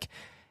out, like,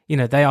 you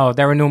know,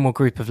 they're a normal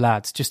group of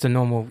lads, just a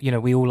normal, you know,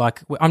 we all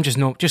like, I'm just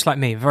like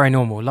me, very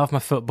normal, love my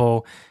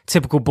football,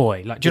 typical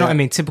boy. Like, do you know what I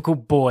mean? Typical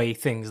boy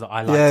things that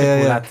I like,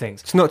 typical lad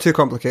things. It's not too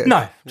complicated.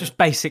 No, just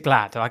basic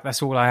lad. Like,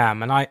 that's all I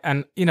am.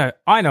 And you know,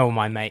 I know all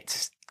my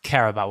mates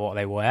care about what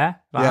they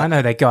wear. Like, I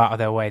know they go out of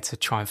their way to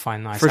try and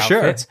find nice outfits.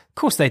 Sure. Of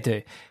course they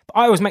do. But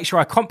I always make sure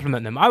I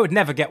compliment them. I would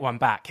never get one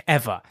back,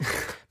 ever.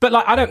 But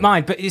like, I don't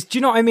mind. But do you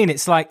know what I mean?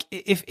 It's like,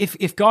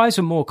 if guys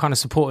are more kind of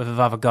supportive of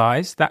other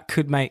guys, that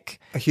could make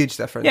a huge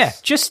difference. Yeah,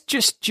 just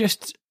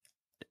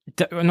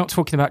we're not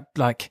talking about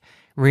like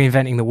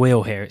reinventing the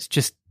wheel here. It's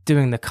just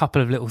doing the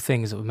couple of little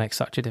things that would make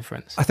such a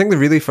difference. I think the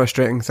really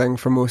frustrating thing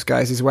for most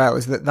guys as well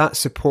is that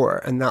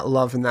support and that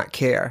love and that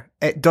care,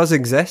 it does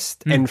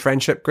exist in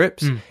friendship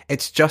groups.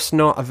 It's just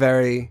not a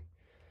very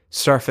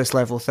surface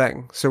level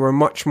thing. So we're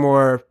much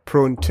more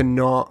prone to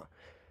not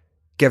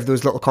give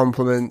those little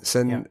compliments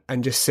and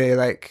just say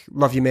like,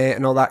 love you mate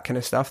and all that kind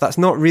of stuff. That's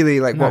not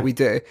really like what we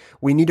do.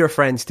 We need our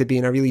friends to be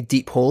in a really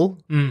deep hole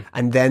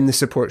and then the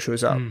support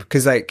shows up.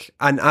 Because like,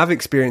 and I've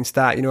experienced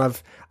that, you know,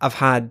 I've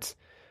had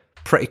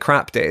pretty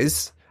crap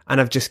days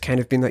and I've just kind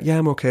of been like, yeah,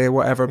 I'm okay,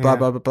 whatever, blah,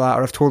 blah, blah, blah.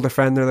 Or I've told a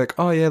friend, they're like,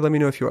 oh yeah, let me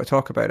know if you want to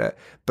talk about it.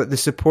 But the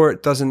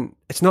support doesn't,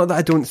 it's not that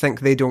I don't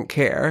think they don't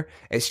care.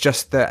 It's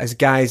just that as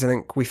guys, I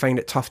think we find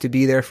it tough to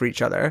be there for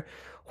each other.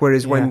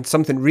 Whereas when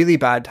something really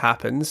bad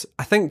happens,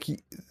 I think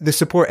the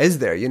support is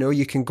there, you know,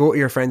 you can go to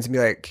your friends and be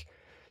like,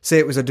 say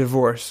it was a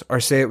divorce or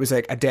say it was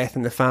like a death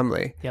in the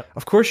family. Yep.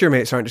 Of course your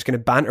mates aren't just going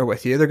to banter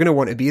with you. They're going to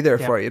want to be there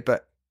for you,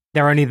 but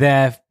they're only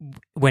there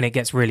when it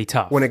gets really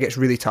tough. When it gets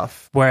really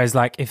tough. Whereas,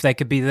 like, if they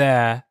could be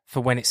there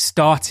for when it's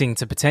starting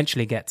to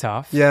potentially get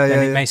tough,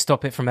 then it may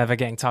stop it from ever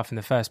getting tough in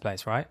the first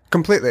place, right?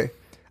 Completely.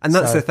 And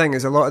that's the thing,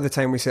 is a lot of the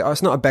time we say, oh,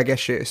 it's not a big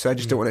issue, so I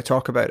just don't want to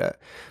talk about it.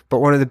 But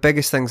one of the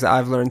biggest things that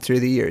I've learned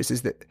through the years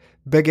is that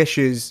big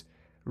issues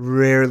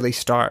rarely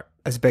start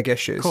as big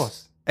issues. Of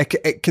course.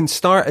 It can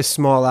start as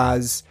small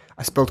as,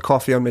 I spilled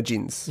coffee on my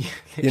jeans,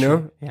 you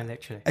know? Yeah,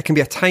 literally. It can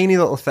be a tiny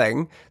little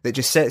thing that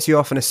just sets you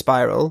off in a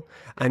spiral,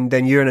 and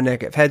then you're in a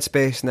negative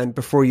headspace, and then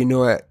before you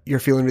know it, you're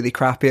feeling really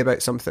crappy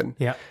about something.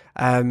 Yeah.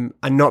 And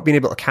not being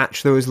able to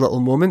catch those little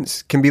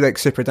moments can be like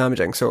super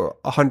damaging. So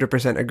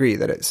 100% agree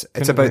that it's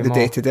about the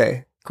day to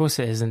day. Of course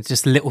it is, and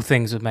just little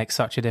things would make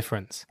such a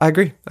difference. I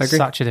agree.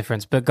 Such a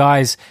difference. But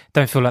guys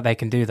don't feel like they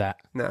can do that.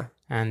 No.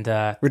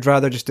 And we'd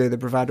rather just do the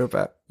bravado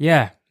bit.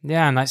 Yeah,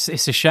 and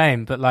it's a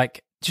shame, but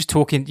like, just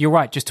talking, you're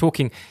right, just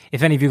talking.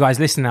 If any of you guys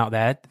listening out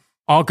there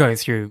are going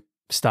through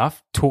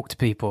stuff, talk to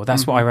people.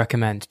 That's what I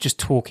recommend. Just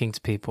talking to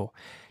people.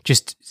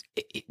 Just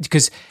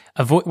because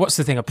avoid, what's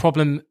the thing? A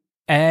problem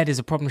aired is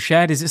a problem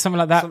shared. Is it something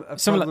like that? A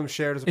problem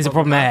shared is a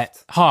problem aired.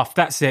 Half.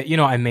 That's it. You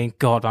know what I mean?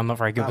 God, I'm not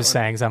very good with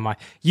sayings, am I?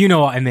 You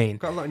know what I mean?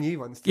 Got a lot of new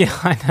ones. Yeah,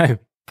 I know.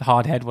 The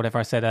hard head, whatever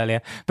I said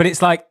earlier. But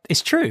it's like,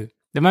 it's true.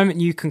 The moment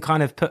you can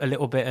kind of put a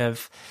little bit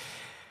of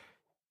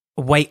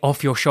weight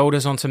off your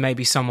shoulders onto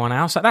maybe someone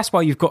else. Like, that's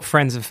why you've got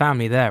friends and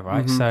family there,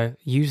 right? So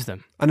use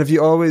them. And have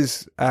you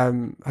always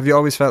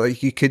felt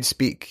like you could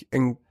speak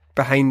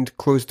behind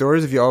closed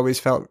doors? Have you always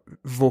felt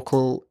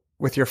vocal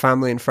with your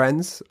family and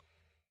friends?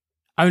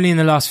 Only in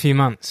the last few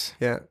months.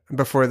 Yeah. And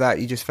before that,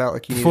 you just felt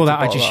like you before needed that,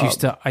 to I just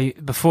used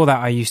to. Before that,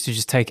 I used to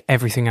just take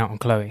everything out on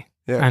Chloe.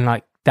 Yeah. And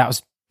like, that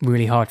was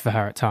really hard for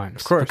her at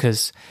times. Of course.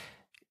 Because,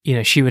 you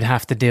know, she would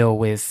have to deal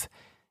with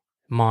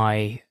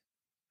my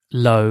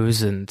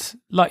lows, and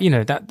like, you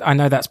know, that I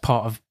know that's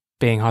part of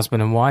being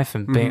husband and wife,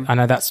 and being I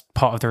know that's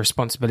part of the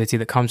responsibility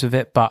that comes with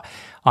it, but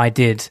I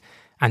did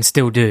and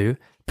still do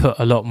put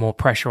a lot more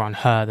pressure on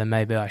her than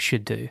maybe I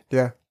should do.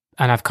 Yeah.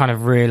 And I've kind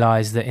of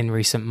realized that in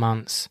recent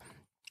months,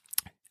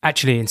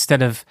 actually,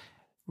 instead of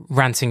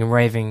ranting and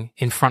raving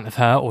in front of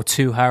her or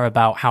to her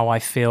about how I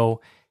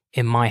feel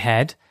in my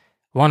head,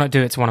 why not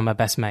do it to one of my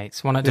best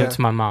mates? Why not do it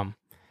to my mum?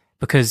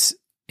 Because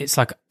it's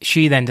like,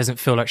 she then doesn't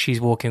feel like she's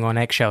walking on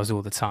eggshells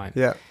all the time.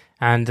 Yeah.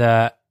 And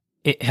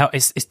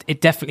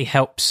it definitely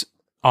helps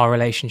our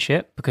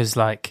relationship, because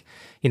like,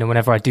 you know,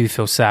 whenever I do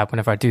feel sad,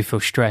 whenever I do feel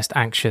stressed,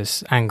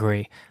 anxious,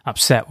 angry,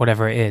 upset,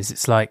 whatever it is,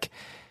 it's like,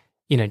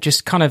 you know,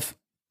 just kind of,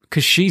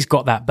 because she's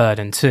got that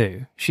burden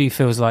too. She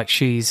feels like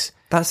she's...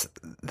 That's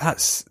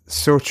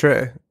so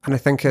true. And I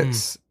think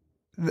that's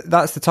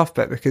the tough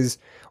bit, because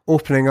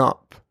opening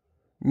up,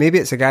 maybe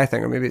it's a guy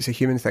thing or maybe it's a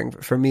human thing,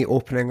 but for me,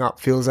 opening up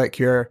feels like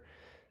you're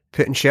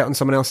putting shit on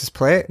someone else's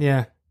plate.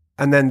 Yeah.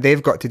 And then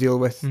they've got to deal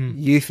with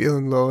you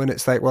feeling low, and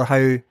it's like, well,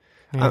 how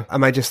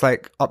am I just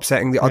like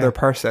upsetting the other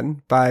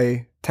person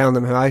by telling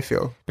them how I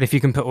feel? But if you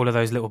can put all of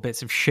those little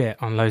bits of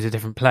shit on loads of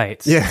different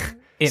plates,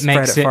 it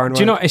makes it. Do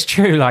you know what? It's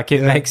true. Like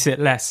it makes it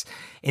less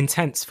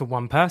intense for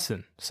one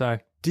person. So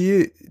do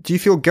you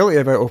feel guilty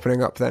about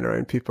opening up then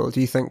around people?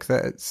 Do you think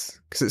that it's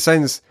because it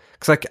sounds,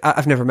 because like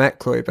I've never met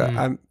Chloe, but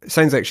it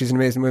sounds like she's an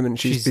amazing woman.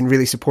 She's been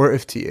really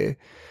supportive to you,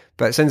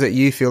 but it sounds like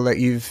you feel like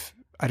you've,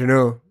 I don't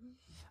know.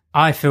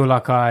 I feel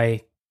like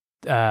I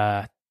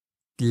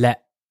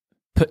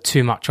put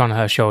too much on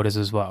her shoulders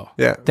as well.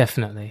 Yeah,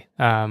 definitely.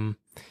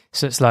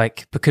 So it's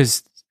like,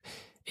 because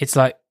it's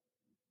like,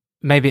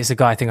 maybe it's a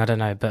guy thing, I don't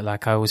know, but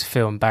like I always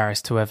feel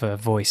embarrassed to ever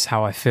voice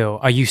how I feel.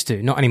 I used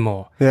to, not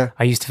anymore. Yeah,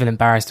 I used to feel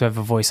embarrassed to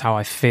ever voice how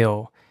I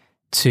feel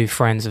to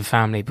friends and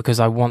family, because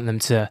I want them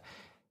to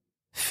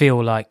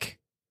feel like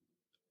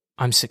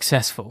I'm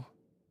successful.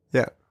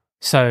 Yeah.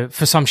 So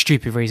for some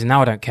stupid reason,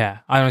 now I don't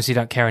care. I honestly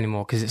don't care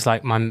anymore, because it's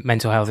like my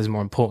mental health is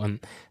more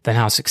important than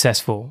how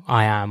successful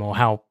I am, or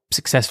how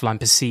successful I'm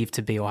perceived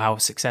to be, or how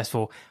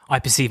successful I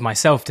perceive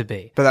myself to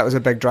be. But that was a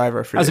big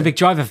driver for you. That was a big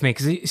driver for me,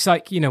 because it's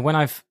like, you know, when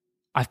I've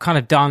kind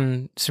of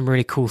done some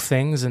really cool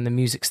things and the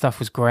music stuff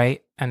was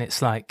great, and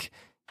it's like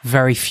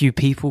very few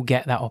people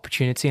get that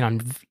opportunity,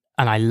 and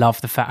I love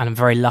the fact, and I'm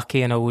very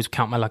lucky, and I always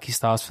count my lucky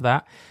stars for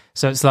that.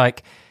 So it's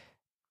like,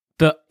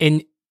 but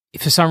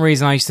for some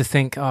reason I used to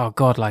think, oh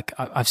God, like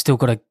I've still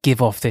got to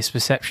give off this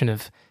perception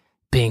of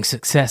being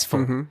successful.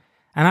 Mm-hmm.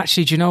 And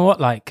actually, do you know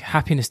what? Like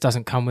happiness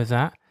doesn't come with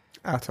that.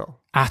 At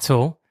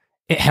all.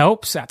 It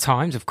helps at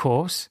times, of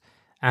course.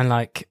 And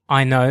like,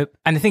 I know,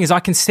 and the thing is,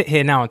 I can sit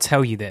here now and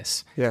tell you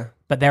this. Yeah.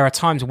 But there are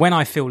times when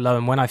I feel low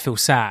and when I feel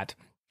sad,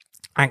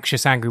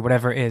 anxious, angry,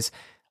 whatever it is,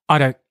 I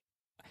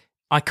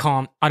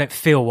don't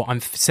feel what I'm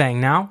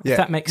saying now, if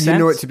that makes sense. You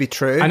know it to be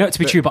true. I know it to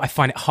be true, but I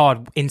find it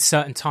hard in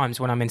certain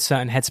times when I'm in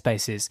certain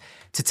headspaces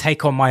to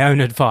take on my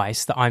own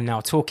advice that I'm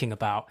now talking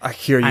about. I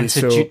hear you. And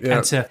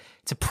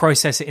to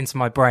process it into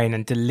my brain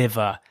and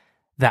deliver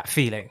that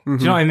feeling. Mm-hmm.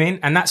 Do you know what I mean?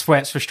 And that's where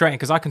it's frustrating,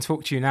 because I can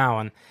talk to you now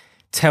and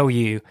tell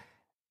you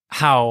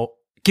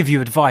give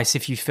you advice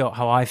if you feel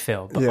how I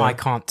feel, but I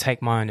can't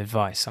take my own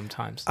advice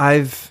sometimes.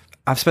 I've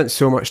spent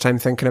so much time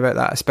thinking about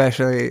that,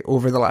 especially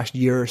over the last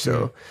year or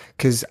so,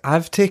 because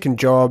I've taken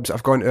jobs,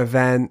 I've gone to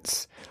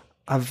events,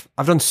 I've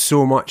done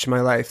so much in my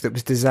life that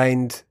was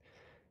designed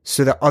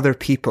so that other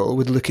people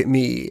would look at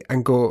me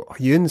and go, oh,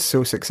 Ewan's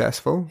so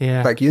successful.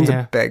 Yeah, like Ewan's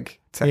a big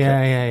ticket.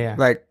 Yeah.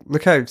 Like,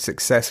 look how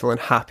successful and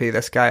happy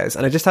this guy is.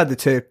 And I just had the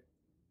two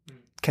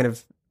kind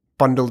of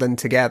bundled in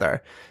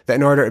together, that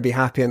in order to be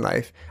happy in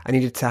life, I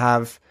needed to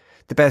have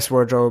the best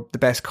wardrobe, the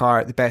best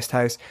car, the best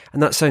house.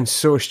 And that sounds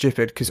so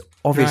stupid, because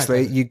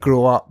obviously you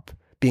grow up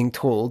being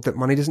told that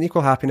money doesn't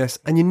equal happiness,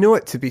 and you know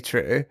it to be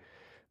true,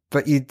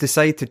 but you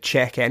decide to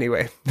check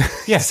anyway.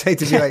 You decide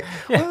to be like,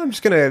 well, I'm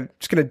just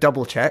gonna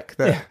double check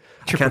that,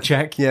 triple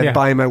check,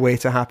 buy my way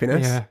to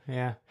happiness.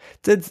 Yeah.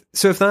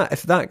 So if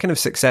that kind of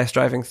success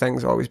driving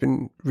thing's always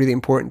been really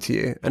important to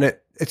you, and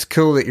it's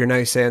cool that you're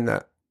now saying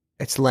that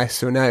it's less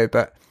so now,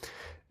 but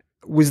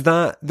was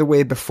that the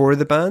way before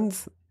the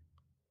band?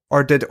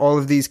 Or did all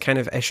of these kind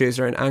of issues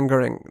around anger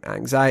and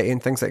anxiety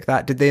and things like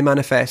that, did they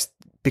manifest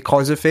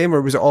because of fame,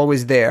 or was it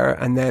always there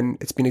and then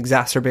it's been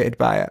exacerbated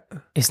by it?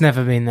 It's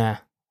never been there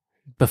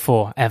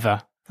before,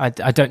 ever. I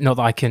don't know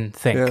that I can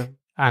think. Yeah.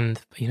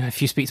 And, you know,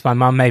 if you speak to my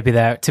mum, maybe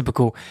there are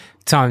typical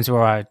times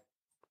where I'd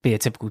be a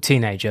typical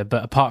teenager.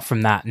 But apart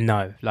from that,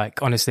 no.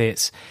 Like, honestly,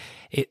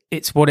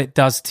 it's what it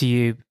does to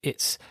you.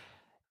 It's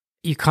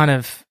the kind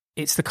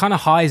of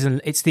highs,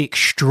 and it's the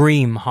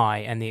extreme high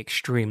and the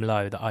extreme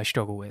low that I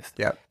struggle with.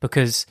 Yeah.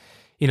 Because,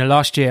 you know,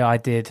 last year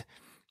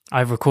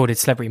I recorded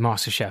Celebrity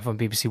MasterChef on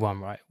BBC One,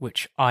 right?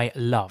 Which I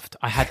loved.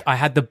 I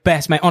had the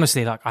best, mate,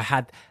 honestly, like I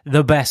had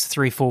the best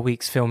 3-4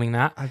 weeks filming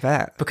that. I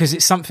bet. Because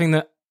it's something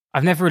that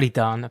I've never really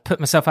done. I put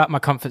myself out of my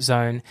comfort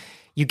zone.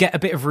 You get a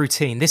bit of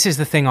routine. This is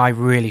the thing I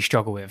really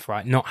struggle with,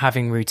 right? Not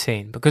having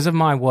routine. Because of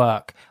my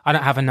work, I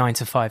don't have a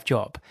 9-to-5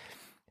 job.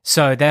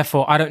 So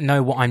therefore, I don't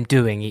know what I'm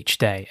doing each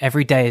day.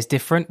 Every day is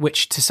different,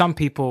 which to some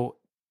people,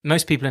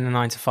 most people in a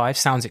 9-to-5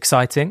 sounds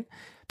exciting,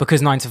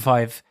 because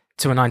 9-to-5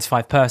 to a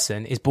 9-to-5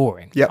 person is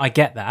boring. Yep. I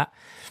get that.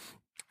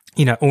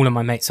 You know, all of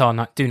my mates do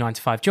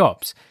 9-to-5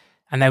 jobs,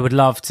 and they would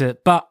love to,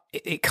 but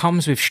it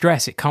comes with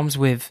stress. It comes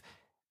with,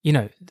 you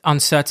know,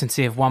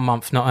 uncertainty of 1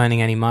 month not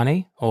earning any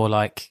money, or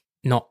like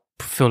not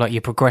feel like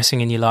you're progressing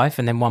in your life,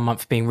 and then 1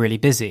 month being really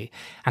busy,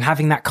 and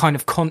having that kind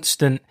of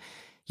constant.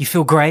 You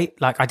feel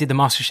great. Like I did the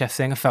MasterChef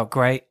thing. I felt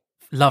great.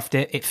 Loved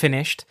it. It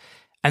finished.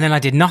 And then I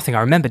did nothing. I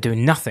remember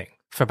doing nothing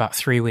for about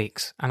 3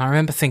 weeks. And I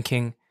remember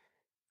thinking,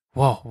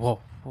 whoa.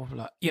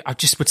 Like, yeah, I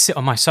just would sit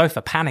on my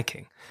sofa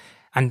panicking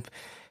and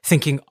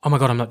thinking, oh my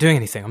God, I'm not doing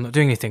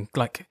anything.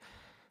 Like,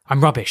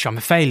 I'm rubbish. I'm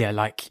a failure.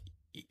 Like,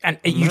 and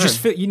you just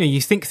feel,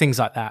 you think things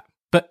like that.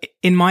 But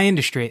in my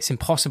industry, it's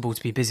impossible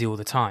to be busy all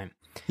the time.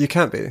 You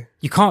can't be.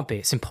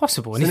 It's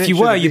impossible. And if you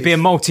were, you'd be a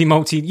multi,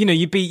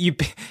 you'd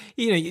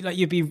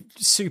be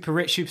super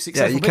rich, super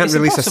successful. Yeah, you can't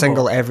release a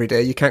single every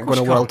day. You can't go on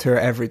a world tour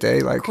every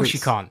day. Like, of course you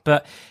can't.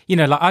 But,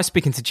 like I was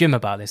speaking to Jim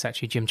about this,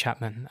 actually, Jim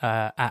Chapman,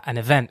 at an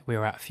event we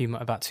were at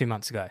about 2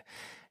 months ago.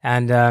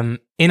 And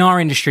in our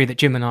industry that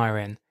Jim and I are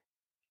in,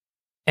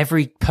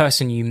 every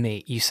person you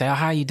meet, you say, oh,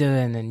 how are you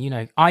doing?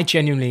 And, I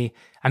genuinely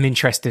am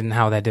interested in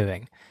how they're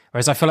doing.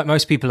 Whereas I feel like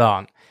most people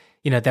aren't.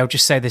 They'll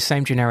just say the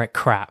same generic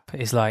crap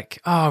is like,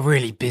 oh,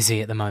 really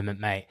busy at the moment,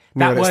 mate.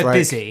 That word like,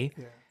 busy,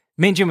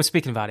 me and Jim were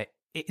speaking about it.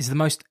 It is the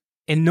most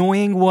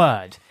annoying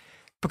word.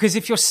 Because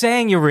if you're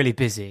saying you're really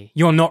busy,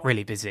 you're not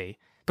really busy.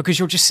 Because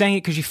you're just saying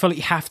it because you feel like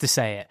you have to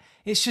say it.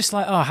 It's just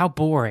like, oh, how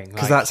boring.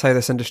 Because that's how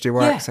this industry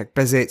works. Like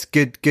busy, it's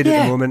good at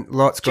the moment,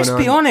 lots going on.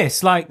 Just be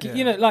honest. Like,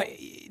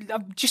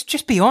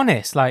 just be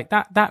honest. Like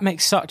that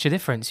makes such a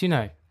difference,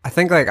 I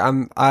think like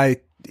I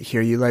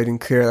hear you loud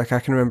and clear. Like I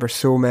can remember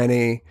so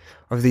many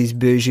of these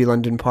bougie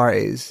London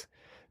parties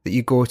that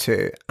you go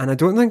to, and I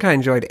don't think I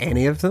enjoyed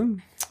any of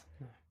them.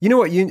 You know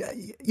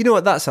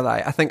what? That's a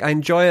lie. I think I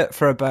enjoy it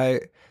for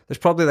about, there's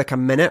probably like a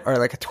minute or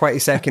like a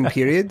 20-second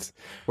period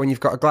when you've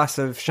got a glass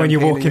of champagne.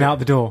 When you're walking out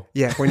the door.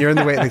 Yeah, when you're in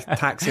the way, like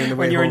taxi on the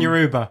way when you're home. In your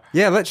Uber.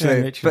 Yeah,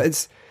 literally.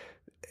 But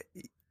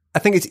I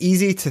think it's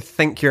easy to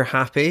think you're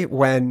happy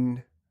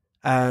when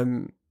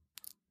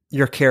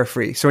you're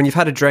carefree. So when you've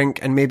had a drink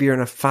and maybe you're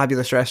in a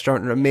fabulous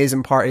restaurant or an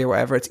amazing party or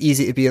whatever, it's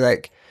easy to be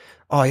like,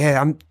 oh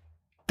yeah,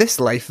 this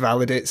life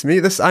validates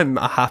me. I'm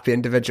a happy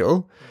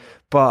individual.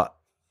 But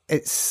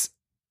it's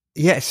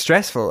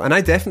stressful. And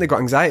I definitely got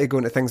anxiety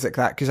going to things like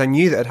that because I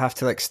knew that I'd have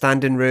to like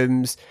stand in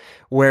rooms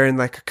wearing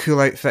like a cool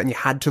outfit and you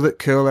had to look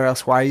cool or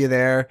else why are you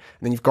there? And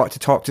then you've got to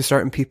talk to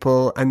certain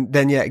people. And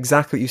then,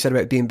 exactly what you said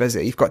about being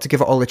busy. You've got to give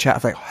it all the chat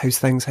of like, how's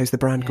things? How's the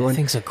brand going?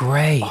 Things are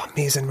great. Oh,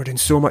 amazing. We're doing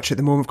so much at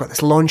the moment. We've got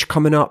this launch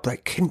coming up.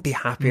 Like, couldn't be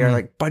happier.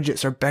 Like,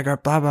 budgets are bigger,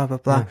 blah, blah, blah,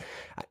 blah.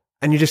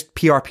 And you just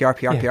PR.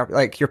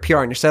 Like, you're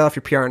PRing yourself,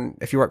 you're PRing,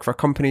 if you work for a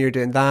company, you're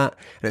doing that.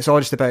 And it's all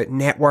just about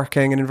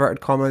networking in inverted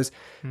commas.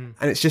 And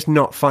it's just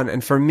not fun.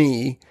 And for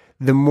me,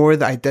 the more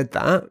that I did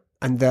that,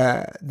 and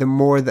the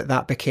more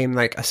that became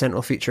like a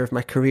central feature of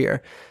my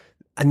career,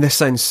 and this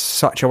sounds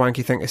such a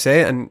wanky thing to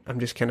say, and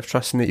I'm just kind of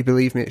trusting that you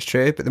believe me, it's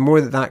true, but the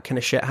more that kind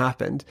of shit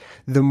happened,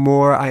 the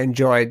more I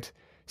enjoyed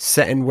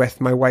sitting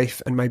with my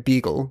wife and my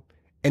beagle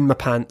in my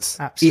pants,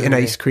 eating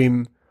ice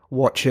cream,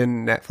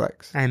 watching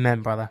Netflix.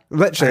 Amen, brother.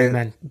 Literally,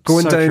 Amen.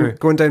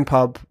 Going down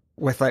pub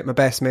with like my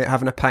best mate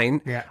having a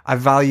pint. Yeah. I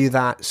value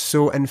that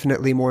so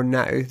infinitely more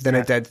now than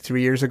I did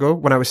 3 years ago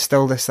when I was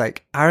still this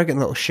like arrogant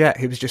little shit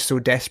who was just so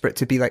desperate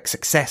to be like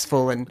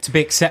successful and to be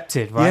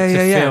accepted, right?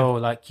 To feel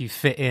like you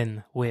fit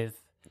in with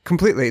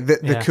completely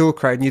the cool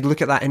crowd. And you'd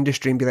look at that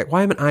industry and be like,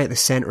 why am I at the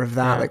center of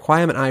that? Like,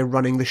 why am I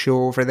running the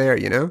show over there?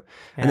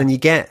 And then you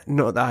get,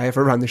 not that I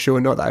ever ran the show,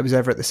 not that I was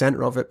ever at the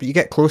center of it, but you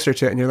get closer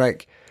to it and you're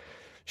like,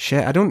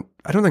 shit, I don't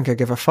think I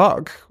give a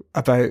fuck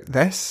about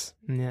this.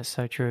 Yeah, it's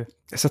so true.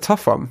 It's a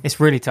tough one. It's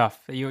really tough.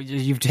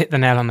 You've hit the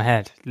nail on the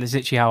head. It's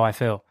literally how I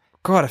feel.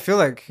 God, I feel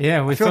like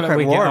we feel like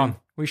we get on.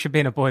 We should be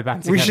in a boy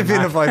band together. We should be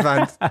in a boy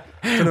band.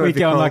 We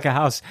get on like a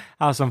house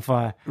on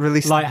fire.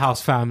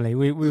 Lighthouse Family.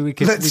 We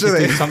could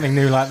do something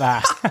new like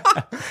that.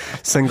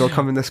 Single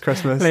coming this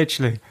Christmas.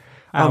 Literally.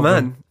 Oh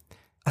man.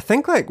 I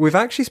think like we've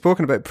actually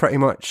spoken about pretty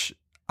much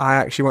I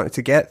actually wanted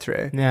to get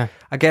through. Yeah.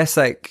 I guess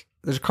like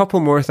there's a couple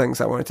more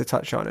things I wanted to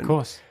touch on. Of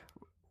course.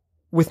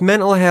 With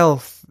mental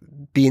health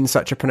being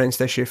such a pronounced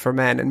issue for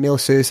men and male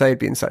suicide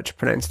being such a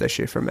pronounced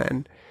issue for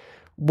men,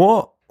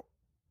 what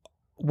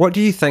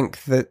do you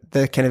think that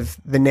the kind of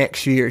the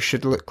next few years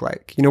should look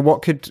like?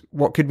 What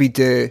could we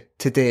do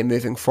today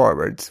moving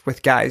forward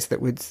with guys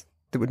that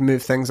would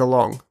move things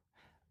along?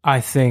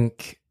 I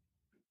think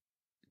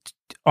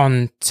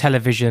on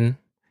television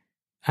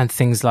and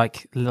things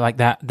like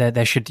that,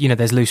 there should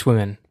there's Loose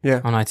Women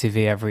on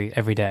ITV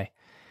every day.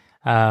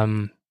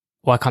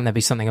 Why can't there be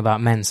something about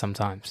men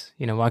sometimes?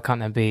 Why can't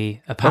there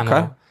be a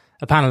panel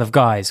of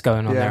guys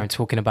going on there and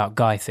talking about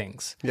guy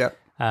things? Yeah.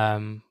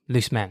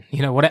 Loose men.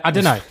 What? I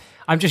don't know.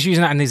 I'm just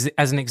using that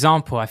as an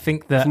example. I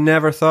think that I've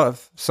never thought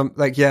of some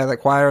like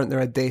why aren't there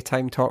a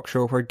daytime talk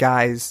show where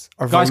guys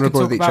are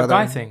vulnerable with each other?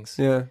 Guy things.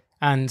 Yeah.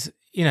 And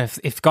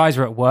if guys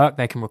are at work,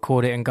 they can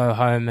record it and go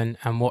home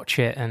and watch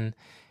it, and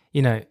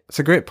it's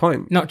a great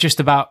point. Not just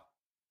about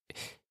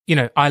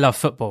I love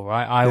football,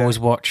 right? I always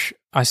watch.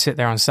 I sit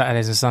there on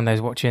Saturdays and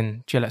Sundays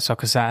watching Gillette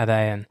Soccer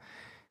Saturday and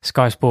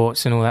Sky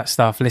Sports and all that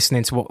stuff,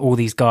 listening to what all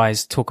these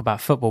guys talk about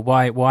football.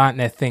 Why aren't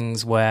there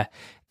things where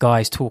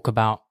guys talk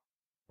about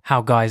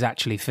how guys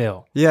actually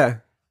feel? Yeah.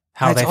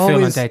 How they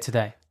feel on day to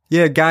day.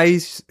 Yeah,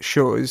 guys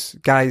shows,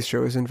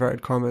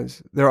 inverted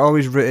commas, they're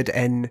always rooted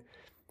in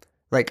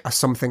like a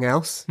something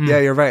else. Yeah,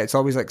 you're right. It's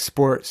always like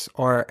sports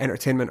or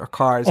entertainment or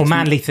cars. Or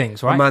manly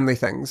things, right? Or manly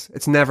things.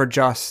 It's never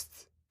just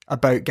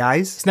about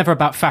guys. It's never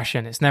about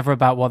fashion. It's never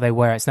about what they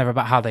wear. It's never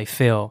about how they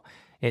feel.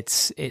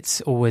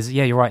 It's always,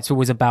 yeah, you're right. It's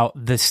always about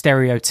the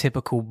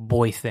stereotypical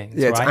boy things.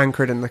 Yeah, it's right?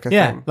 anchored in like a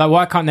thing. Like,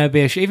 why can't there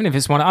be even if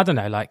it's one, I don't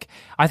know, like,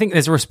 I think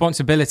there's a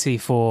responsibility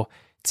for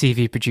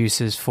TV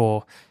producers,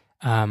 for,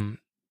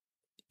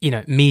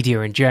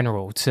 media in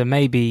general, to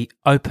maybe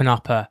open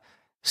up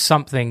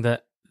something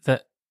that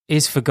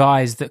is for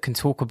guys that can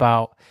talk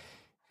about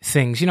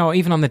things,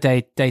 even on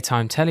the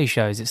daytime telly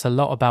shows. It's a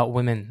lot about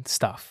women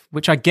stuff,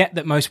 which I get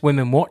that most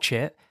women watch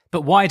it,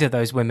 but why is it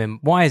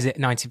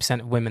 90%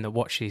 of women that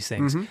watch these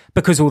things?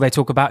 Because all they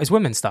talk about is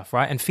women stuff,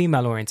 right? And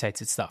female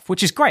orientated stuff,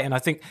 which is great. And I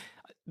think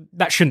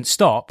that shouldn't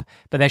stop,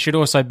 but there should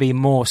also be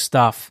more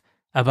stuff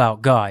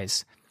about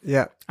guys.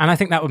 Yeah. And I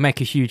think that would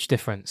make a huge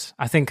difference.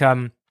 I think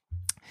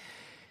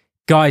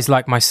guys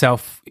like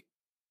myself,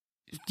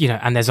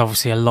 and there's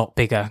obviously a lot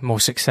bigger, more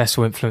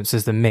successful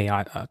influencers than me.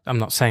 I'm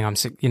not saying I'm,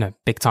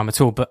 big time at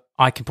all, but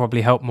I could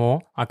probably help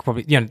more. I could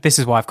probably, this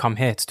is why I've come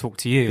here to talk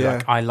to you.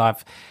 Yeah.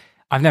 Like,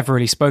 I've never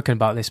really spoken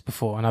about this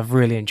before, and I've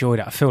really enjoyed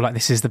it. I feel like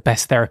this is the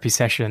best therapy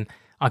session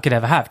I could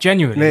ever have.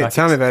 Genuinely. Mate, like,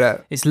 tell me about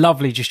it. It's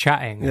lovely just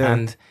chatting, yeah.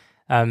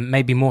 And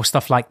maybe more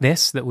stuff like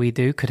this that we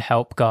do could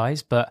help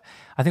guys. But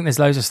I think there's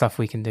loads of stuff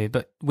we can do.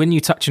 But when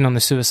you're touching on the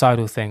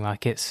suicidal thing,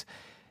 like it's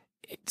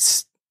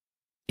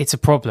a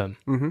problem.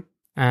 Mm-hmm.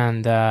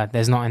 And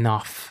there's not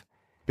enough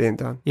being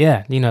done.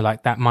 Yeah,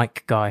 like that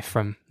Mike guy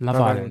from Love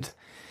Island.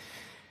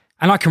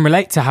 And I can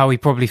relate to how he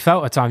probably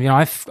felt at time.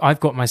 I've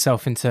got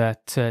myself into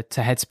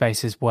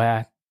headspaces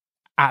where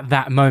at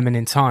that moment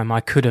in time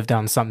I could have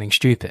done something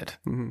stupid.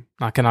 Mm-hmm.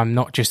 Like, and I'm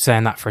not just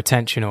saying that for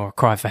attention or a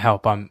cry for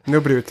help.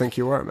 Nobody would think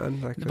you were, man.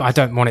 Like, I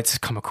don't want it to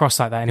come across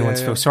like that. Anyone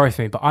to feel sorry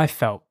for me, but I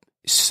felt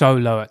so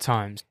low at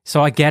times.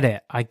 So I get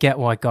it. I get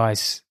why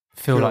guys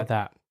feel like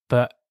that.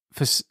 But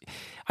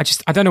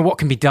I don't know what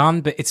can be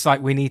done, but it's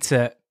like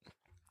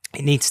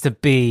it needs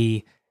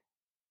to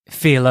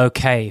feel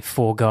okay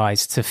for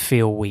guys to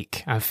feel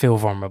weak and feel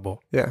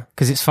vulnerable. Yeah.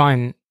 Because it's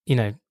fine,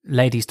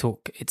 ladies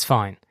talk, it's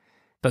fine.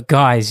 But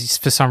guys,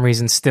 for some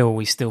reason,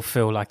 we still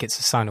feel like it's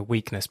a sign of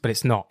weakness, but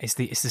it's not. It's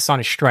the sign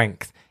of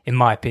strength, in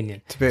my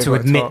opinion, to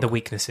admit the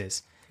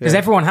weaknesses. Because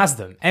everyone has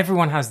them.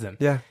 Everyone has them.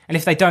 Yeah. And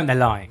if they don't, they're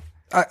lying.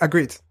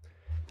 Agreed.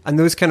 And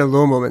those kind of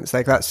low moments,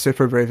 like, that's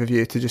super brave of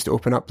you to just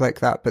open up like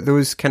that. But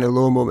those kind of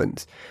low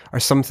moments are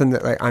something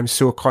that, like, I'm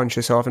so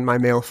conscious of in my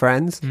male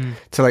friends,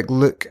 to, like,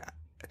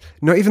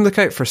 not even look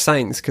out for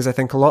signs, because I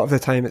think a lot of the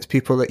time it's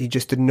people that you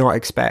just did not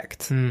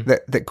expect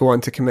that go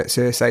on to commit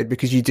suicide,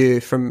 because you do,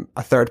 from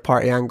a third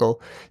party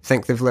angle,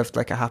 think they've lived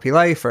like a happy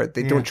life, or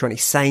they don't show any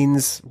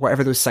signs,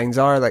 whatever those signs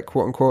are, like,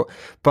 quote unquote.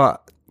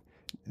 But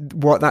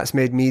what that's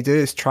made me do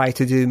is try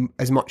to do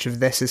as much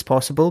of this as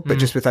possible, but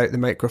just without the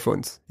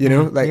microphones,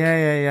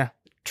 like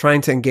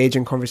trying to engage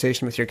in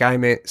conversation with your guy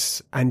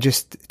mates and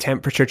just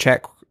temperature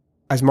check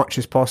as much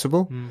as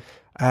possible.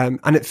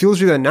 And it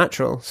feels really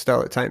unnatural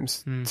still at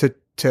times to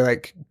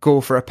like go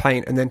for a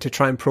pint and then to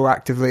try and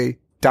proactively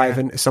dive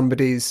into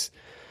somebody's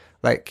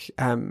like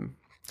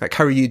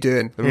how are you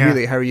doing?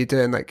 Really, how are you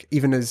doing? Like,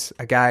 even as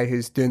a guy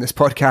who's doing this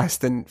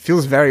podcast and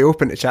feels very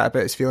open to chat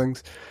about his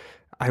feelings,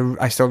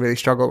 I still really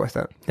struggle with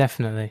it.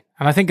 Definitely.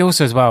 And I think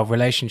also as well,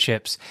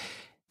 relationships,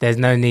 there's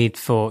no need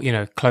for,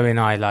 Chloe and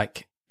I,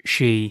 like,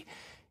 she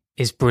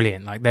is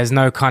brilliant. Like, there's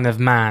no kind of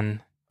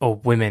man or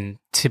women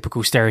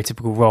typical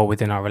stereotypical role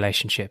within our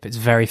relationship. It's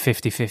very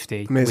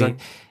 50-50. Amazing.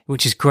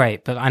 Which is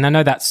great. And I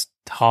know that's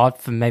hard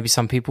for maybe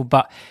some people,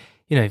 but,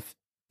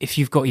 if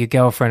you've got your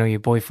girlfriend or your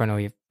boyfriend or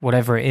your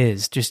whatever it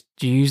is, just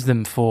use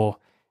them for,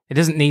 I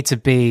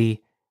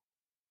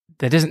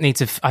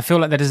feel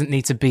like there doesn't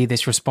need to be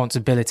this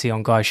responsibility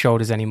on guys'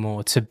 shoulders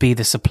anymore to be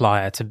the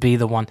supplier, to be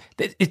the one.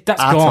 That's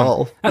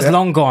gone. That's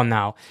long gone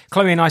now.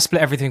 Chloe and I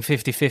split everything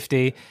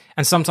 50-50,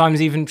 and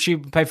sometimes even she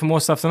would pay for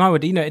more stuff than I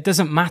would. It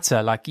doesn't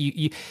matter. Like,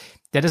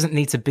 there doesn't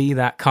need to be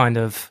that kind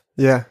of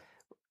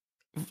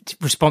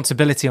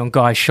responsibility on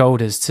guys'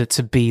 shoulders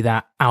to be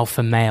that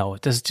alpha male.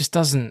 It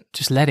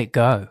just let it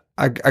go.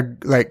 I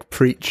like,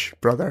 preach,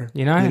 brother.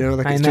 Like, amen,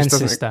 it just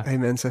doesn't, sister.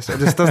 Amen, sister. It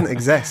just doesn't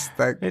exist.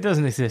 Like, it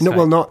doesn't exist. No,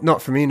 well,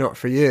 not for me, not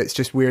for you. It's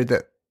just weird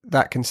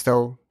that can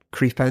still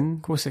creep in.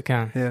 Of course it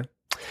can. Yeah.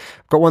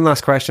 I've got one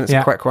last question. It's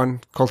a quick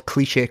one called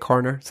Cliche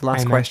Corner. It's the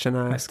last question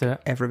I ask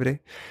everybody.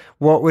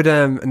 What would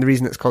and the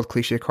reason it's called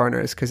Cliche Corner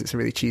is because it's a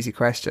really cheesy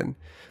question.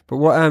 But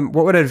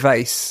what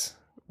advice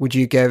would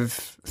you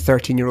give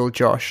 13-year-old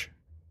Josh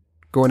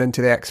going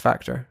into the X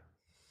Factor?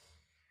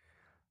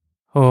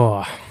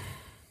 Oh.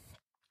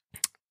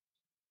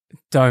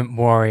 Don't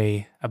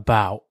worry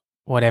about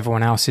what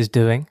everyone else is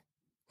doing.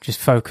 Just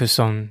focus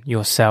on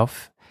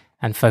yourself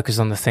and focus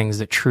on the things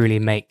that truly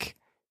make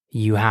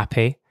you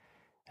happy.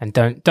 And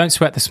don't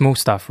sweat the small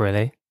stuff,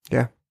 really.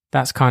 Yeah.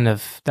 That's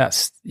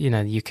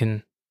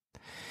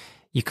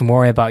you can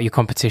worry about your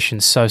competition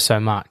so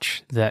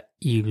much that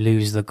you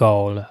lose the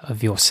goal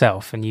of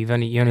yourself, and you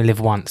only live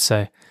once,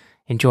 so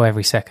enjoy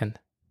every second.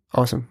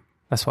 Awesome.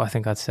 That's what I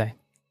think I'd say.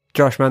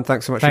 Josh, man,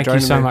 thanks so much for joining me.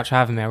 Thank you so much for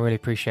having me. I really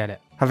appreciate it.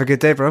 Have a good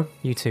day, bro.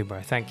 You too,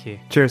 bro. Thank you.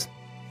 Cheers.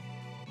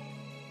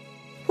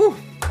 Whew.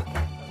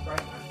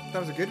 That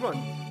was a good one.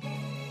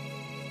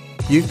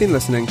 You've been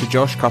listening to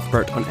Josh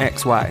Cuthbert on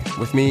XY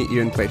with me,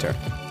 Ewan Plater.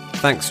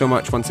 Thanks so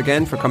much once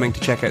again for coming to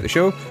check out the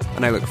show,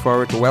 and I look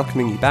forward to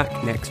welcoming you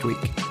back next week.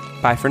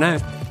 Bye for now.